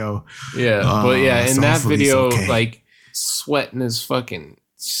video. Yeah, but yeah, in that video, like sweating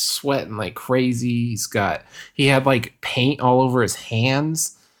like crazy. He had like paint all over his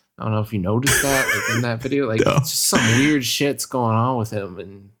hands. I don't know if you noticed that, like in that video, like it's just some weird shit's going on with him,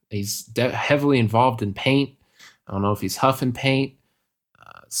 and he's heavily involved in paint. I don't know if he's huffing paint.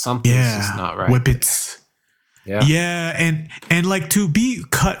 Something's just not right. Whippets. Yeah, and like to be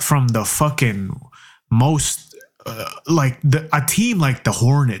cut from the fucking most a team like the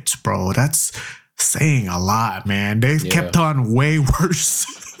Hornets, bro. That's saying a lot, man. They've kept on way worse.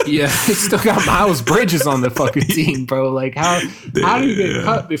 Yeah, they still got Miles Bridges on the fucking team, bro. Like how do you get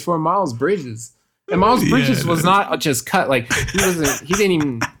cut before Miles Bridges? And Miles Bridges was not just cut. Like he was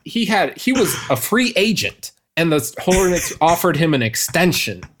a free agent, and the Hornets offered him an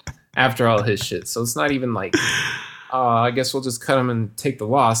extension after all his shit. So it's not even like, I guess we'll just cut him and take the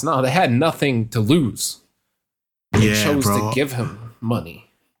loss. No, they had nothing to lose. They chose to give him money.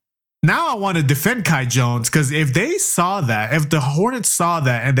 Now I want to defend Kai Jones, because if the Hornets saw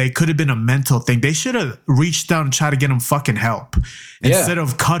that and they could have been a mental thing, they should have reached out and tried to get him fucking help instead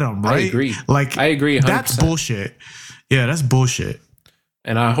of cut him, right? I agree. Like, I agree 100%. That's bullshit. Yeah, that's bullshit.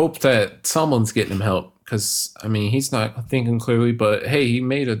 And I hope that someone's getting him help. Because, I mean, he's not thinking clearly, but hey, he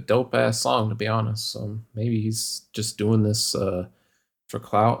made a dope ass song, to be honest. So maybe he's just doing this for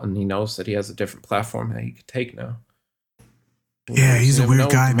clout, and he knows that he has a different platform that he could take now. Yeah, he's a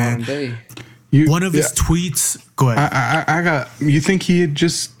weird guy, man. One of his tweets. Go ahead. You think he had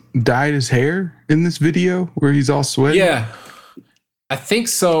just dyed his hair in this video where he's all sweaty? Yeah, I think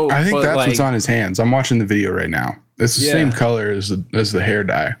so. I think that's what's on his hands. I'm watching the video right now. It's the same color as the hair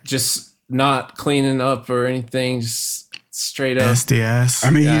dye. Just not cleaning up or anything. Just straight up. Nasty ass. I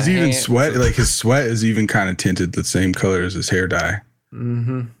mean, he's even sweat. Like his sweat is even kind of tinted the same color as his hair dye.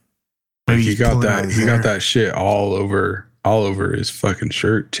 Mm-hmm. Like he got that. He got that shit all over his fucking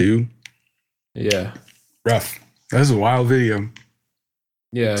shirt too. Yeah. Rough. That's a wild video.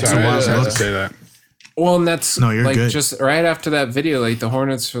 Yeah. Sorry, I just had to say that. Well, and that's like good. Just right after that video, like the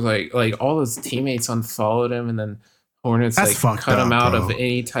Hornets were like all his teammates unfollowed him, and then Hornets cut him out of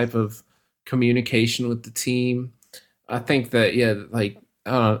any type of communication with the team. I think that I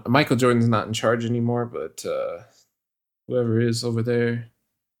don't know, Michael Jordan's not in charge anymore, but whoever is over there,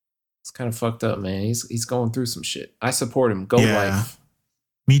 it's kind of fucked up, man. He's going through some shit. I support him. Go Life.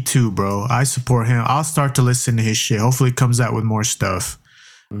 Me too, bro. I support him. I'll start to listen to his shit. Hopefully he comes out with more stuff.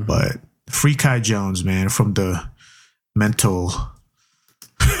 Mm-hmm. But free Kai Jones, man, from the mental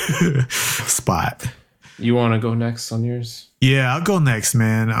spot. You want to go next on yours? Yeah, I'll go next,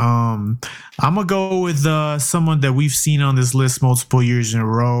 man. I'm going to go with someone that we've seen on this list multiple years in a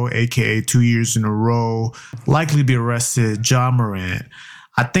row, a.k.a. 2 years in a row, likely be arrested, Ja Morant.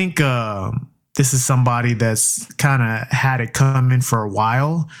 I think this is somebody that's kind of had it coming for a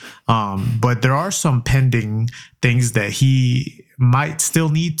while, but there are some pending things that he might still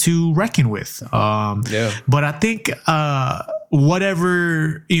need to reckon with. But I think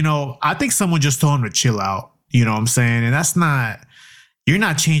whatever, I think someone just told him to chill out, you know what I'm saying? And that's not, you're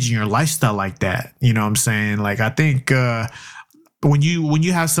not changing your lifestyle like that, you know what I'm saying? Like, I think when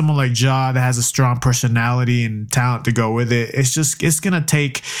you have someone like Ja that has a strong personality and talent to go with it, it's gonna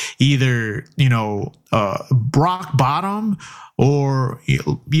take either rock bottom or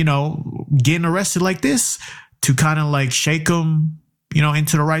getting arrested like this to kind of like shake him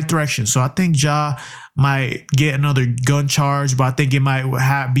into the right direction. So I think Ja might get another gun charge, but I think it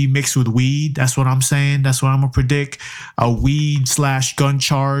might be mixed with weed. That's what I'm saying. That's what I'm gonna predict. A weed/gun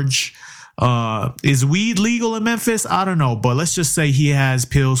charge. Is weed legal in Memphis? I don't know, but let's just say he has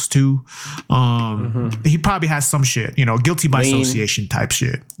pills too. He probably has some shit, guilty by association type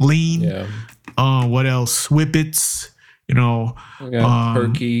shit. Lean. Yeah. What else? Whippets.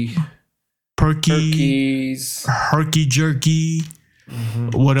 Perkies. Herky jerky.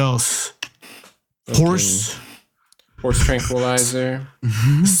 What else? Horse tranquilizer.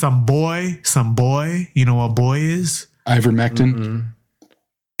 Some boy. You know what boy is? Ivermectin.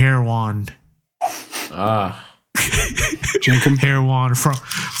 Heroin. Jenkum. Heroin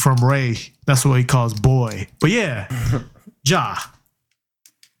from Ray. That's what he calls boy. But yeah, Ja.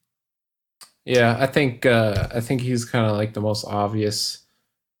 Yeah, I think he's kind of like the most obvious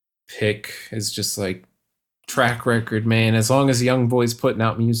pick. Is just like track record, man. As long as young boy's putting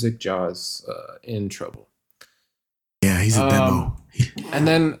out music, Ja's in trouble. Yeah, he's a demo. And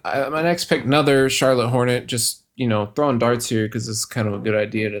then my next pick, another Charlotte Hornet. Just throwing darts here because it's kind of a good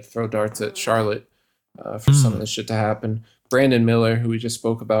idea to throw darts at Charlotte for some of this shit to happen. Brandon Miller, who we just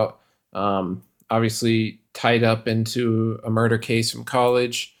spoke about, obviously tied up into a murder case from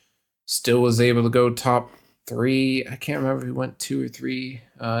college, still was able to go top 3. I can't remember if he went 2 or 3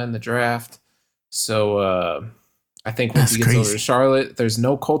 in the draft. So I think once he gets over to Charlotte, there's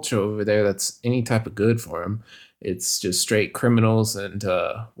no culture over there that's any type of good for him. It's just straight criminals and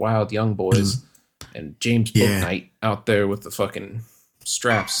wild young boys. And James Bouknight out there with the fucking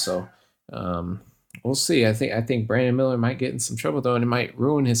straps. So we'll see. I think Brandon Miller might get in some trouble though, and it might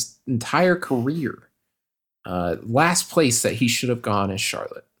ruin his entire career. Last place that he should have gone is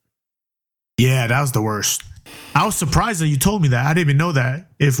Charlotte. Yeah, that was the worst. I was surprised that you told me that. I didn't even know that.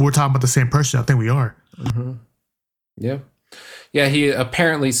 If we're talking about the same person, I think we are. Mm-hmm. Yeah. Yeah, he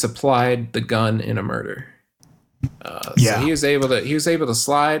apparently supplied the gun in a murder. So he was able to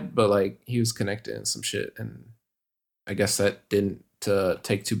slide, but like he was connected in some shit, and I guess that didn't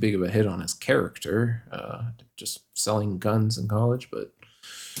take too big of a hit on his character. Just selling guns in college, but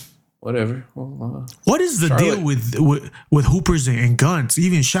whatever. Well, what is the Charlotte deal with hoopers and guns?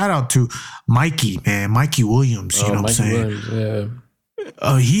 Even shout out to Mikey Williams. You know what I'm saying? Williams,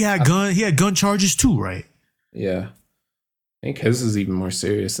 yeah. He had gun charges too, right? Yeah, I think his is even more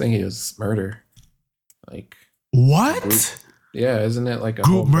serious. I think it was murder. Like. What? Yeah, isn't it like a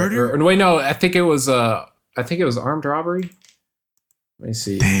group murder? Wait, no, I think it was armed robbery. Let me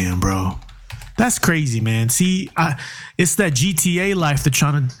see. Damn, bro. That's crazy, man. See, it's that GTA life they're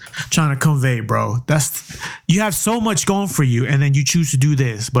trying to convey, bro. You have so much going for you, and then you choose to do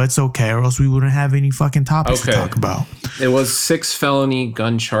this, but it's okay, or else we wouldn't have any fucking topics to talk about. It was 6 felony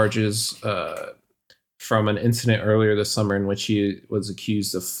gun charges from an incident earlier this summer in which he was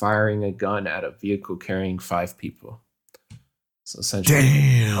accused of firing a gun at a vehicle carrying 5 people. So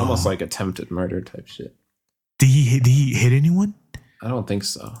essentially, almost like attempted murder type shit. Did he hit anyone? I don't think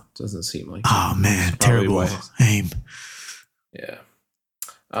so. Doesn't seem like. Oh man, terrible aim. Yeah.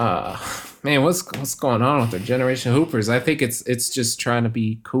 Man, what's going on with the generation of hoopers? I think it's just trying to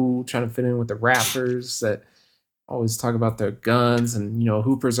be cool, trying to fit in with the rappers that always talk about their guns, and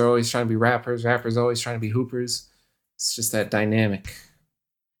hoopers are always trying to be rappers are always trying to be hoopers. It's just that dynamic.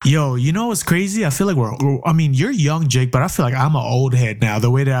 Yo, what's crazy? I feel like you're young, Jake, but I feel like I'm an old head now,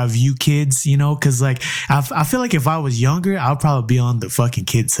 the way that I view kids, because like, I feel like if I was younger, I'd probably be on the fucking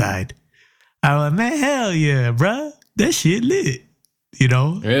kid side. I'm like, man, hell yeah, bruh. That shit lit.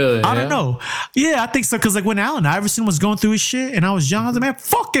 Really? I don't know. Yeah, I think so. Because like when Allen Iverson was going through his shit and I was young, I was like, man,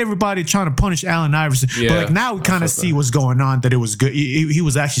 fuck everybody trying to punish Allen Iverson. Yeah, but like now we kind of see what's going on, that it was good. He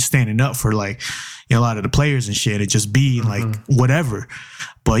was actually standing up for like a lot of the players and shit. It just being like whatever.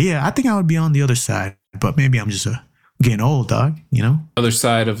 But yeah, I think I would be on the other side. But maybe I'm just getting old, dog. Other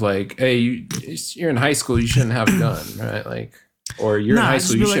side of like, hey, you're in high school, you shouldn't have a gun, right? Like, or you're in high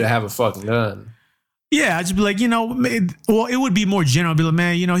school, you should have a fucking gun. Yeah, I'd just be like, well, it would be more general. I'd be like,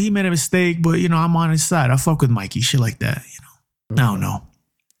 man, he made a mistake, but, I'm on his side. I fuck with Mikey, shit like that, I don't know.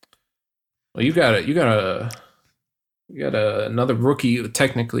 Well, you got another rookie,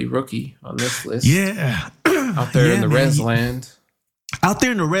 technically rookie on this list. Yeah. Out there in the res land. Out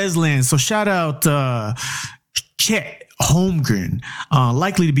there in the res land. So shout out Chet Holmgren,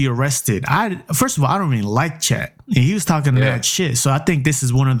 likely to be arrested. First of all, I don't really like Chet. He was talking that shit. So I think this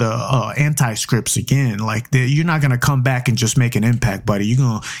is one of the anti-scripts again. Like you're not gonna come back and just make an impact, buddy. You're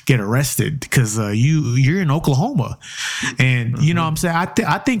gonna get arrested because you're in Oklahoma, and you know what I'm saying.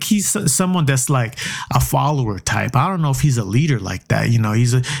 I think he's someone that's like a follower type. I don't know if he's a leader like that.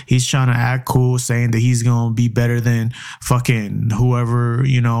 He's trying to act cool, saying that he's gonna be better than fucking whoever.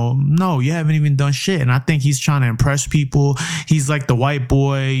 No, you haven't even done shit. And I think he's trying to impress people. He's like the white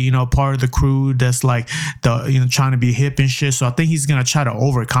boy, part of the crew that's like trying to be hip and shit. So I think he's gonna try to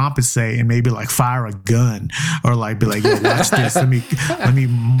overcompensate and maybe like fire a gun or like be like, yo, watch this. Let me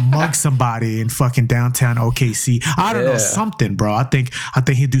mug somebody in fucking downtown OKC. I don't know, something, bro. I think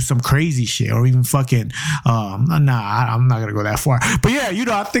he'd do some crazy shit or even fucking I'm not gonna go that far. But yeah,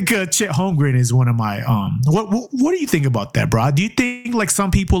 I think Chet Holmgren is one of my what do you think about that, bro? Do you think like some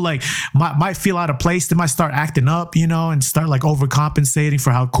people like might feel out of place? They might start acting up, and start like overcompensating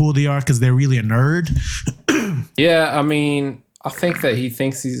for how cool they are because they're really a nerd. Yeah, I mean, I think that he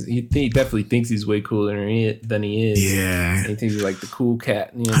definitely thinks he's way cooler than he is. Yeah, he thinks he's like the cool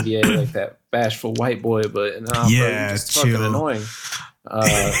cat in the NBA, like that bashful white boy. But bro, just fucking annoying. So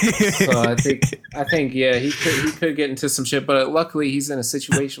I think he could get into some shit. But luckily, he's in a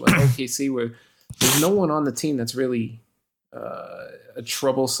situation like OKC where there's no one on the team that's really a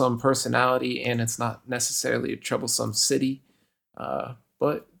troublesome personality, and it's not necessarily a troublesome city.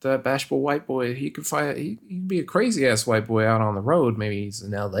 But the bashful white boy, he could be a crazy ass white boy out on the road. Maybe he's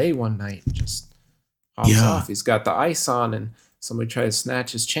in LA one night and just pops off. He's got the ice on and somebody tries to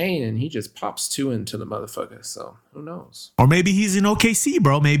snatch his chain and he just pops 2 into the motherfucker. So who knows? Or maybe he's in OKC,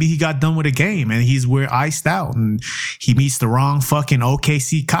 bro. Maybe he got done with a game and we're iced out and he meets the wrong fucking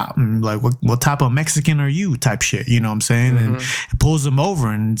OKC cop and like, what type of Mexican are you type shit? You know what I'm saying? And it pulls him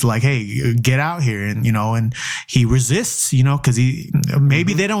over and it's like, hey, get out here. And, and he resists, because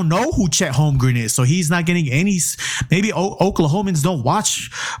maybe they don't know who Chet Holmgren is. So he's not getting maybe Oklahomans don't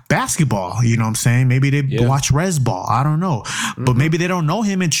watch basketball. You know what I'm saying? Maybe they watch res ball. I don't know. But maybe they don't know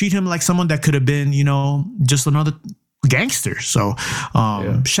him and treat him like someone that could have been, just another gangster. So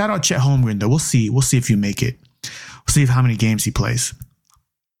shout out Chet Holmgren though. We'll see if you make it. We'll see how many games he plays.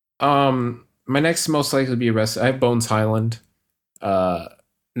 My next most likely to be arrested. I have Bones Highland.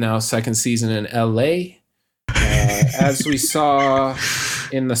 Now second season in LA. As we saw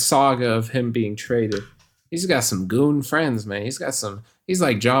in the saga of him being traded, he's got some goon friends, man. He's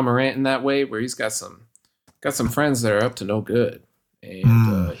like John Morant in that way, where he's got some friends that are up to no good,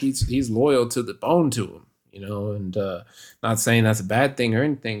 and he's loyal to the bone to him, and not saying that's a bad thing or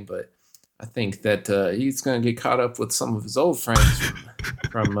anything, but I think that he's going to get caught up with some of his old friends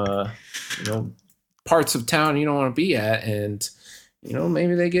from parts of town you don't want to be at, and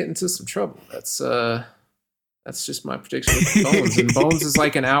maybe they get into some trouble. That's just my prediction with Bones. And Bones is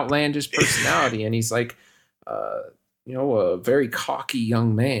like an outlandish personality, and he's like a very cocky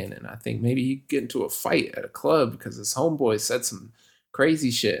young man, and I think maybe he'd get into a fight at a club because his homeboy said some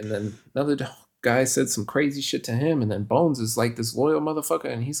crazy shit, and then another guy said some crazy shit to him, and then Bones is like this loyal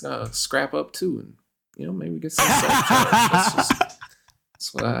motherfucker, and he's gonna scrap up too, and maybe get some self charge.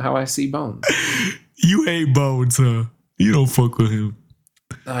 That's how I see Bones. You hate Bones, huh? You don't fuck with him.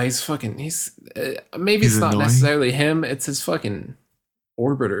 He's maybe it's not necessarily him. It's his fucking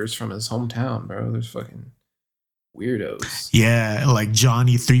orbiters from his hometown, bro. There's fucking weirdos. Yeah, like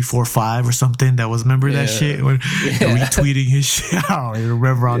Johnny 345 or something. That was that shit when retweeting his shit. I don't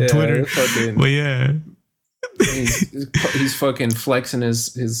remember on Twitter. But yeah, he's fucking flexing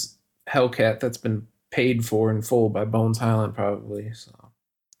his Hellcat that's been paid for in full by Bones Highland, probably. So.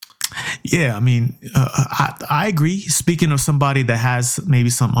 Yeah, I mean, I agree. Speaking of somebody that has maybe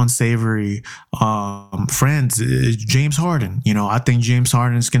some unsavory friends, James Harden. I think James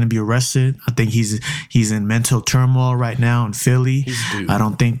Harden is going to be arrested. I think he's in mental turmoil right now in Philly. I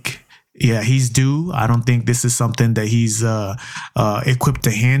don't think. Yeah, he's due. I don't think this is something that he's equipped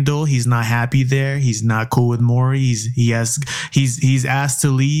to handle. He's not happy there. He's not cool with Maury. He's asked to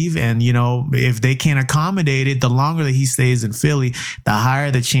leave, and if they can't accommodate it, the longer that he stays in Philly, the higher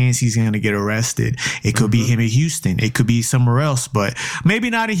the chance he's going to get arrested. It could be him in Houston. It could be somewhere else, but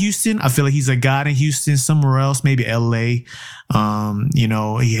maybe not in Houston. I feel like he's a god in Houston. Somewhere else, maybe LA. He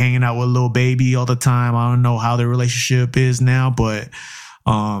hanging out with Lil Baby all the time. I don't know how their relationship is now, but.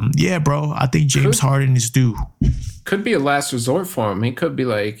 Yeah, bro, I think James Harden is due. Could be a last resort for him. He could be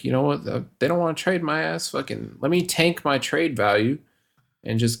like, you know what? They don't want to trade my ass. Fucking let me tank my trade value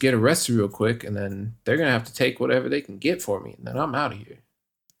and just get arrested real quick, and then they're gonna have to take whatever they can get for me, and then I'm out of here.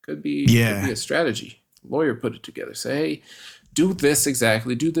 Could be a strategy. Lawyer put it together. Say, hey, do this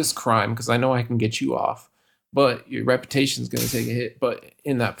exactly. Do this crime because I know I can get you off, but your reputation is gonna take a hit. But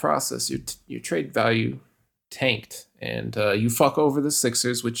in that process, your trade value tanked, and you fuck over the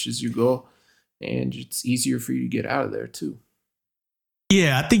Sixers, which is your goal, and it's easier for you to get out of there too.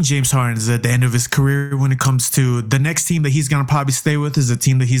 Yeah, I think James Harden is at the end of his career when it comes to the next team that he's going to probably stay with is a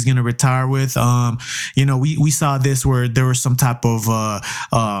team that he's going to retire with. We saw this where there was some type of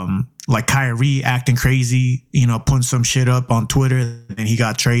like Kyrie acting crazy, putting some shit up on Twitter, and he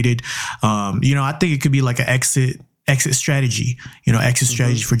got traded. I think it could be like an exit strategy,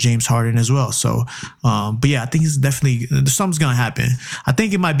 strategy for James Harden as well. So, but yeah, I think it's definitely something's gonna happen. I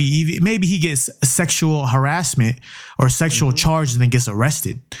think it might be maybe he gets sexual harassment or sexual charge and then gets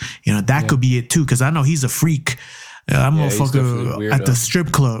arrested. That could be it too, because I know he's a freak. I'm a motherfucker at the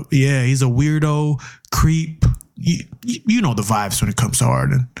strip club. Yeah, he's a weirdo, creep. You know the vibes when it comes to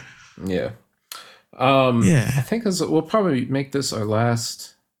Harden. Yeah. I think we'll probably make this our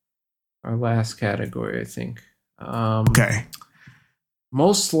last category. I think. Okay.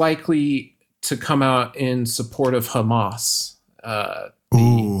 Most likely to come out in support of Hamas,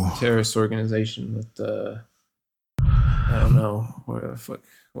 the terrorist organization with I don't know what the fuck,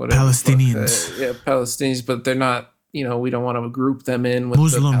 Palestinians. Palestinians, but they're not. We don't want to group them in with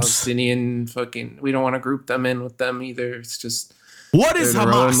Muslims. The Palestinian fucking. We don't want to group them in with them either. It's just what is their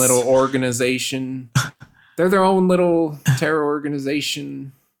Hamas? Own little organization. They're their own little terror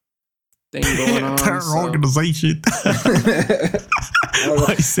organization. Thing going on. Terror organization.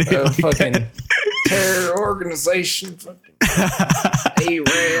 Why say it like fucking that? Terror organization.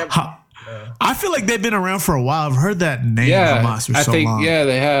 Arab. I feel like they've been around for a while. I've heard that name Hamas for so long. Yeah,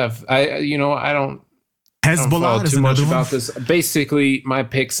 they have. I don't Hezbollah too much about this. Basically, my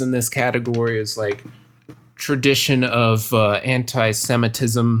picks in this category is like tradition of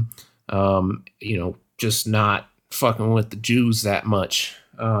anti-Semitism. Just not fucking with the Jews that much.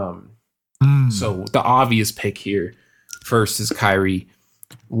 So the obvious pick here first is Kyrie.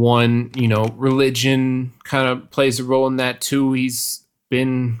 One, religion kind of plays a role in that too. He's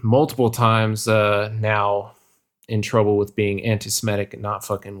been multiple times now in trouble with being anti-Semitic and not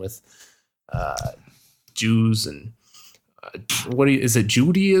fucking with Jews and is it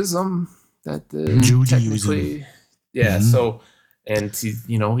Judaism? Judaism. Yeah. Mm-hmm. So, and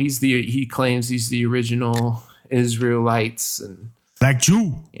he claims he's the original Israelites and. Black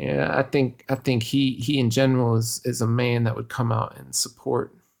Jew. Yeah, I think he in general is a man that would come out and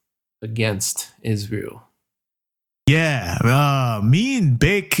support against Israel. Yeah, me and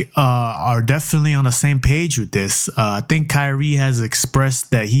Bake are definitely on the same page with this. I think Kyrie has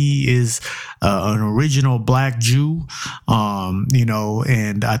expressed that he is an original Black Jew,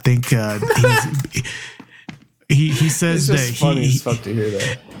 and I think he says it's just funny as fuck to hear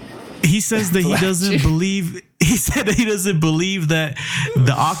that. He says that he doesn't believe. he said that he doesn't believe that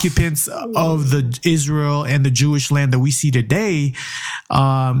the occupants of the Israel and the Jewish land that we see today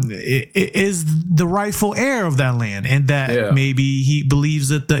is the rightful heir of that land, and that maybe he believes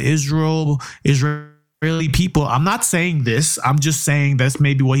that the Israeli people, I'm not saying this, I'm just saying that's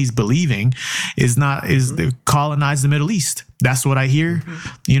maybe what he's believing, is to colonize the Middle East. That's what I hear,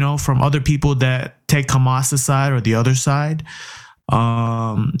 from other people that take Hamas aside or the other side.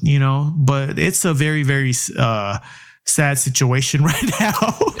 But it's a very, very sad situation right now.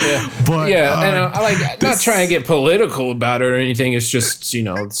 But and I not trying to get political about it or anything. It's just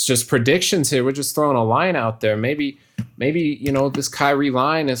it's just predictions here. We're just throwing a line out there. Maybe this Kyrie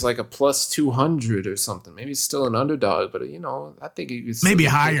line is like a plus 200 or something. Maybe it's still an underdog, but I think he could maybe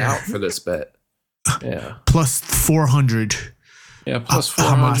higher out for this bet. Yeah, plus 400. Yeah, plus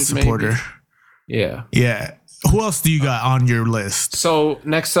 400 Hamas supporter. Maybe. Yeah. Who else do you got on your list? So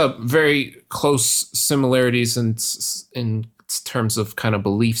next up, very close similarities in terms of kind of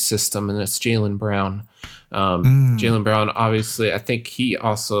belief system, and it's Jaylen Brown. Jaylen Brown, obviously, I think he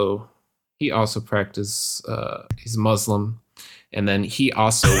also practiced. He's Muslim, and then he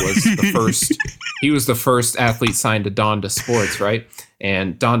also was the first. He was the first athlete signed to Donda Sports, right?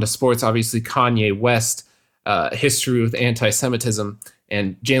 And Donda Sports, obviously, Kanye West, history with anti-Semitism.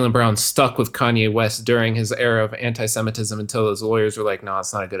 And Jaylen Brown stuck with Kanye West during his era of anti-Semitism until his lawyers were like, "No,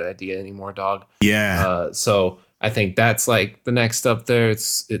 it's not a good idea anymore, dog." Yeah. So I think that's like the next up there.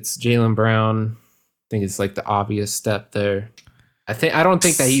 It's Jaylen Brown. I think it's like the obvious step there. I don't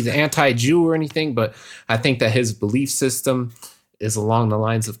think that he's anti-Jew or anything, but I think that his belief system is along the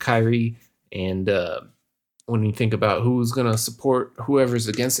lines of Kyrie. And when you think about who's going to support whoever's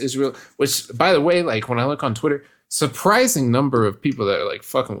against Israel, which, by the way, like when I look on Twitter, surprising number of people that are like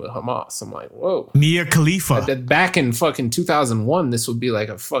fucking with Hamas. I'm like, whoa. Mia Khalifa. Back in fucking 2001, this would be like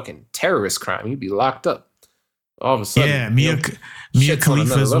a fucking terrorist crime. You'd be locked up all of a sudden. Yeah, Mia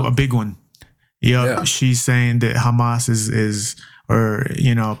Khalifa is a big one. Yeah, she's saying that Hamas is or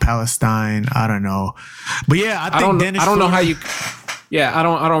Palestine. I don't know, but yeah, I don't know how you. Yeah, I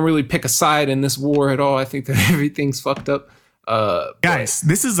don't really pick a side in this war at all. I think that everything's fucked up. Guys,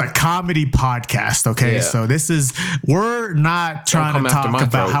 this is a comedy podcast, okay? So we're not trying to talk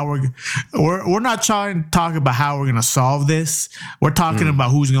about how we're not trying to talk about how we're gonna solve this. We're talking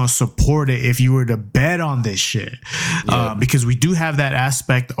about who's gonna support it if you were to bet on this shit. Because we do have that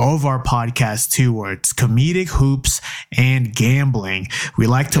aspect of our podcast too, where it's comedic hoops and gambling. We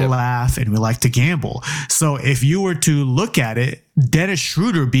like to laugh and we like to gamble. So if you were to look at it, Dennis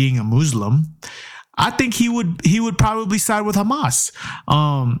Schroeder being a Muslim, I think he would probably side with Hamas.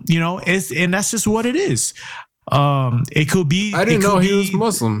 And that's just what it is. It could be. I didn't know he was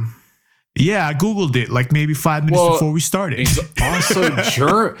Muslim. Yeah, I Googled it like maybe 5 minutes before we started. He's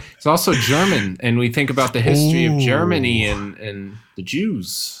also German, and we think about the history of Germany and the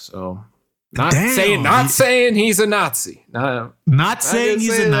Jews. So not saying he's a Nazi. Not saying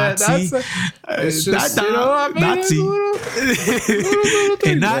he's a Nazi. It's just Nazi.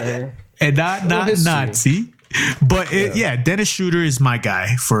 And not Nazi, but Dennis Schroeder is my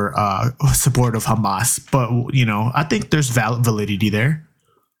guy for support of Hamas. But I think there's validity there.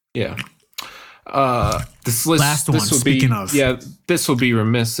 Yeah. This list. Last one. Speaking of, this will be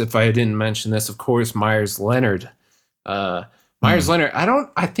remiss if I didn't mention this. Of course, Myers Leonard. Leonard.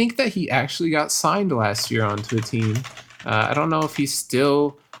 I think that he actually got signed last year onto a team. I don't know if he's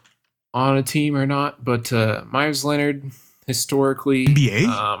still on a team or not, but Myers Leonard historically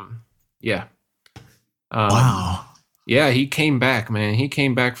NBA. Yeah. Wow. Yeah, he came back, man. He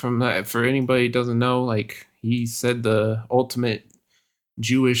came back from that. For anybody who doesn't know, like he said the ultimate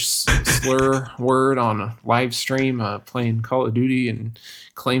Jewish slur word on a live stream playing Call of Duty, and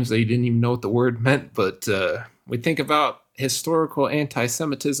claims that he didn't even know what the word meant. But we think about historical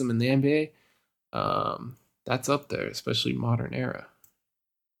anti-Semitism in the NBA. That's up there, especially modern era.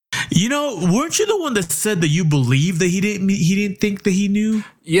 Weren't you the one that said that you believe that he didn't think that he knew?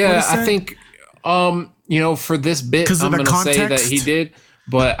 Yeah, I think, for this bit, I'm going to say that he did.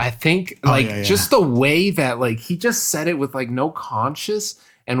 But I think just the way that like he just said it with like no conscience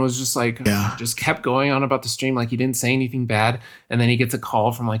and was just like, just kept going on about the stream. Like he didn't say anything bad. And then he gets a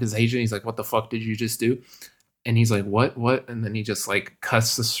call from like his agent. He's like, "What the fuck did you just do?" And he's like, what? And then he just like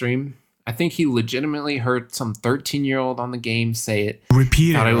cuts the stream. I think he legitimately heard some 13-year-old on the game say it.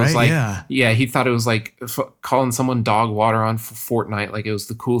 Repeat it, was right? Like, yeah, he thought it was like calling someone dog water on Fortnite, like it was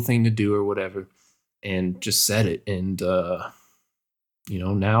the cool thing to do or whatever, and just said it. And,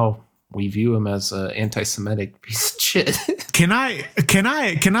 now we view him as an anti-Semitic piece of shit. Can I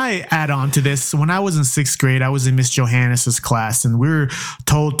add on to this? When I was in 6th grade, I was in Miss Johannes's class, and we were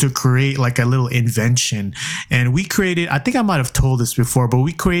told to create like a little invention. And we created, I think I might have told this before, but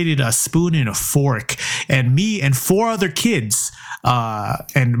we created a spoon and a fork. And me and 4 other kids,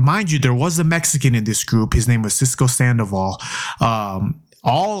 and mind you, there was a Mexican in this group. His name was Cisco Sandoval.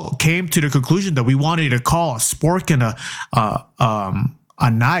 All came to the conclusion that we wanted to call a spork and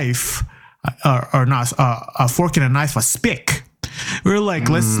a knife. Or not a fork and a knife, a spick. We were like,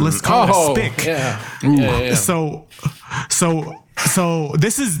 let's call it a spick. Yeah. So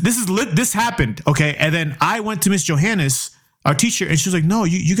this happened, okay? And then I went to Miss Johannes, our teacher, and she was like, "No,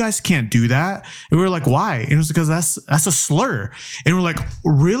 you guys can't do that." And we were like, "Why?" And it was because that's a slur. And we're like,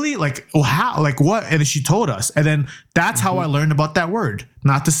 "Really? Like, well, how? Like what?" And then she told us, and then that's how I learned about that word,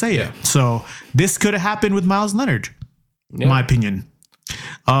 not to say it. So this could have happened with Miles Leonard, in my opinion.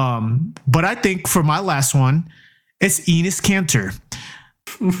 But I think for my last one, it's Enes Kanter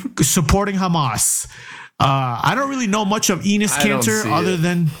supporting Hamas. I don't really know much of Enes Kanter other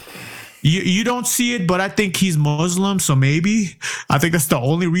than you don't see it, but I think he's Muslim, so maybe I think that's the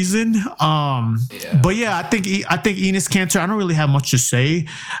only reason. But yeah, I think Enes Kanter. I don't really have much to say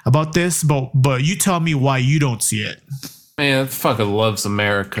about this, but you tell me why you don't see it. Man, fucking loves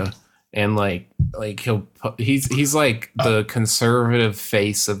America. And like he's like the conservative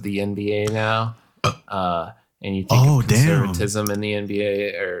face of the NBA now. And you think of conservatism in the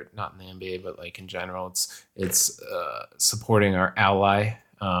NBA, or not in the NBA, but like in general, it's supporting our ally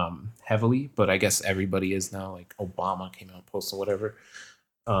heavily. But I guess everybody is now. Like Obama came out post or whatever.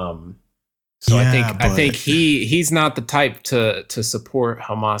 So I think he's not the type to support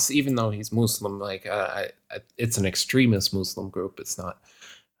Hamas, even though he's Muslim. Like it's an extremist Muslim group. It's not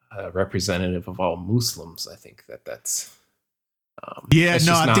representative of all Muslims. I think that's that's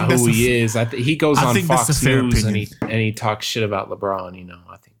just not who he is. He goes on Fox News and he talks shit about LeBron. You know,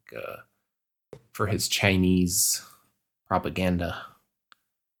 I think for his Chinese propaganda.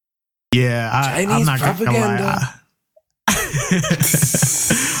 Yeah, I'm not gonna lie.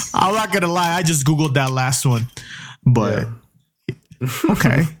 I'm not gonna lie. I just googled that last one, but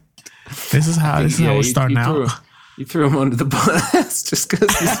okay. This is how we're starting out. You threw him under the bus just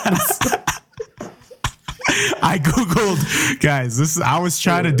because I googled, guys. I was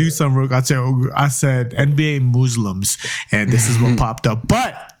trying to do some. I said NBA Muslims, and this is what popped up.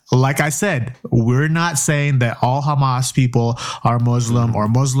 But like I said, we're not saying that all Hamas people are Muslim, or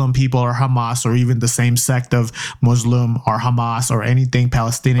Muslim people are Hamas, or even the same sect of Muslim or Hamas or anything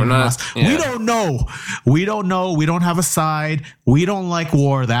Palestinian Hamas. Yeah. We don't know. We don't know. We don't have a side. We don't like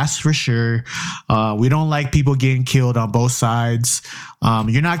war. That's for sure. We don't like people getting killed on both sides.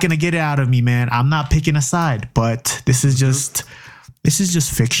 You're not gonna get it out of me, man. I'm not picking a side, but this is just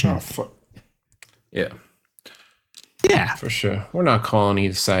fiction. Yeah. Yeah, for sure. We're not calling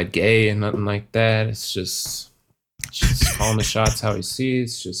either side gay and nothing like that. It's just calling the shots how he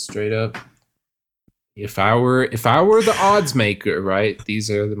sees, just straight up. If I were the odds maker, right? These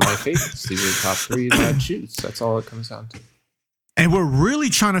are my favorites. These are the top 3 that I'd choose. That's all it comes down to. And we're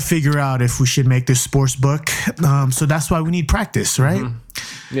really trying to figure out if we should make this sports book. So that's why we need practice, right?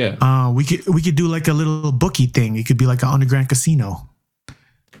 Mm-hmm. Yeah. We could do like a little bookie thing. It could be like an underground casino.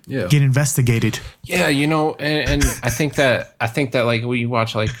 Yeah. Get investigated. Yeah, you know, and I think that like when you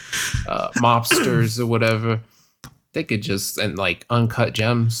watch like mobsters or whatever, they could just, and like Uncut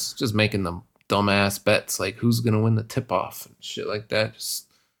Gems, just making them dumbass bets like who's gonna win the tip off and shit like that. Just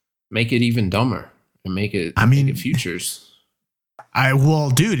make it even dumber and make it futures.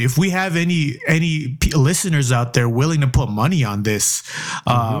 Dude, if we have any listeners out there willing to put money on this,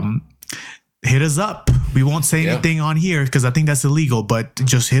 hit us up. We won't say anything on here because I think that's illegal, but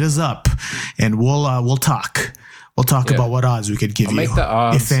just hit us up and we'll talk. We'll talk about what odds we could give you, make the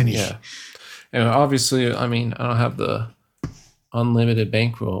odds, if any. Yeah. And obviously, I mean, I don't have the unlimited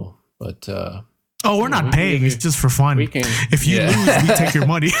bankroll, but we're not paying. It's just for fun. If you lose, we take your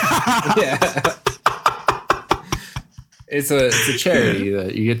money. Yeah. It's a charity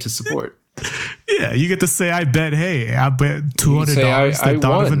that you get to support. Yeah, you get to say, I bet $200 that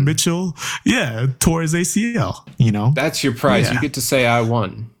Donovan Mitchell, tore his ACL, you know? That's your prize. Yeah. You get to say, I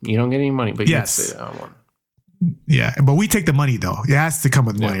won. You don't get any money, but you get to say, I won. Yeah, but we take the money, though. It has to come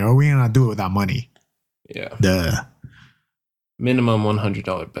with money, or we're not do it without money. Yeah. Duh. Minimum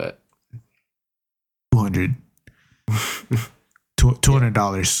 $100 bet.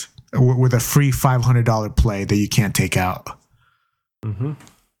 $200 with a free $500 play that you can't take out. Mm-hmm.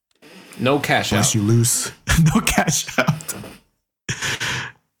 No cash unless out. You lose. No cash out.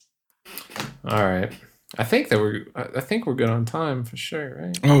 All right. I think we're good on time for sure,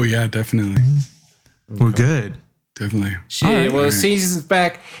 right? Oh yeah, definitely. We're good. Definitely. Shit. Well, the season's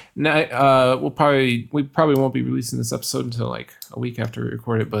back. Now, we probably won't be releasing this episode until like a week after we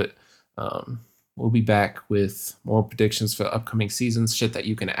record it, but we'll be back with more predictions for upcoming seasons, shit that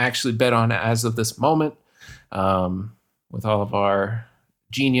you can actually bet on as of this moment, with all of our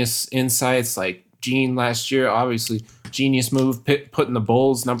genius insights. Like Gene last year, obviously genius move, putting the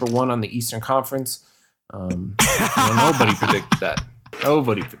Bulls #1 on the Eastern Conference. Nobody predicted that.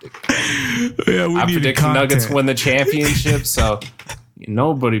 Nobody predicted that. Yeah, I predicted Nuggets win the championship, so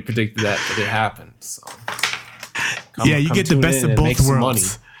nobody predicted that, but it happened. So you get the best of both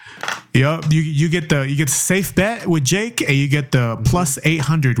worlds. Yep, you get the safe bet with Jake, and you get the plus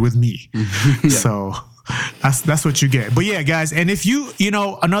 800 with me. So that's what you get. But yeah, guys, and if you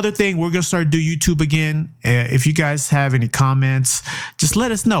another thing, we're gonna start do YouTube again. If you guys have any comments, just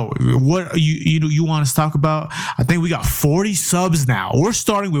let us know what you want us to talk about. I think we got 40 subs now. We're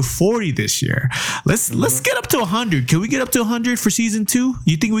starting with 40 this year. Let's get up to 100. Can we get up to 100 for season 2?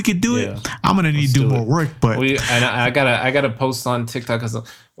 You think we could do it? I'm gonna need to do more work, but I gotta post on TikTok because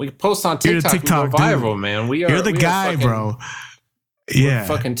we post on TikTok. We go viral, man. You're the guy, bro. We're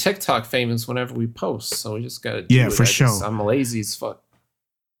fucking TikTok famous whenever we post, so we just gotta do it. For sure. I'm lazy as fuck.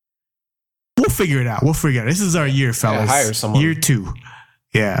 We'll figure it out. This is our year, fellas. Hire someone. Year 2.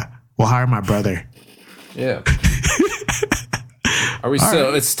 Yeah, we'll hire my brother. Yeah. Are we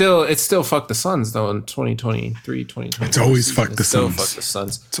still? Right. It's still fuck the Suns though in 2023, 2024. It's always fuck the Suns. Fuck the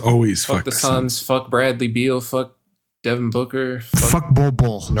Suns. It's always fuck the Suns. Fuck Bradley Beal. Fuck Devin Booker. Fuck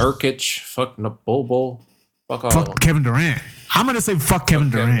Bol. Nurkic. Fuck Bol. Fuck all. Fuck Kevin Durant. I'm gonna say fuck Kevin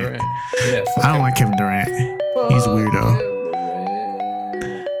Durant. Yeah, I don't like Kevin Durant. He's a weirdo.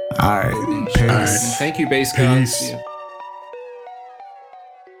 All right. Thank you, Base Guys.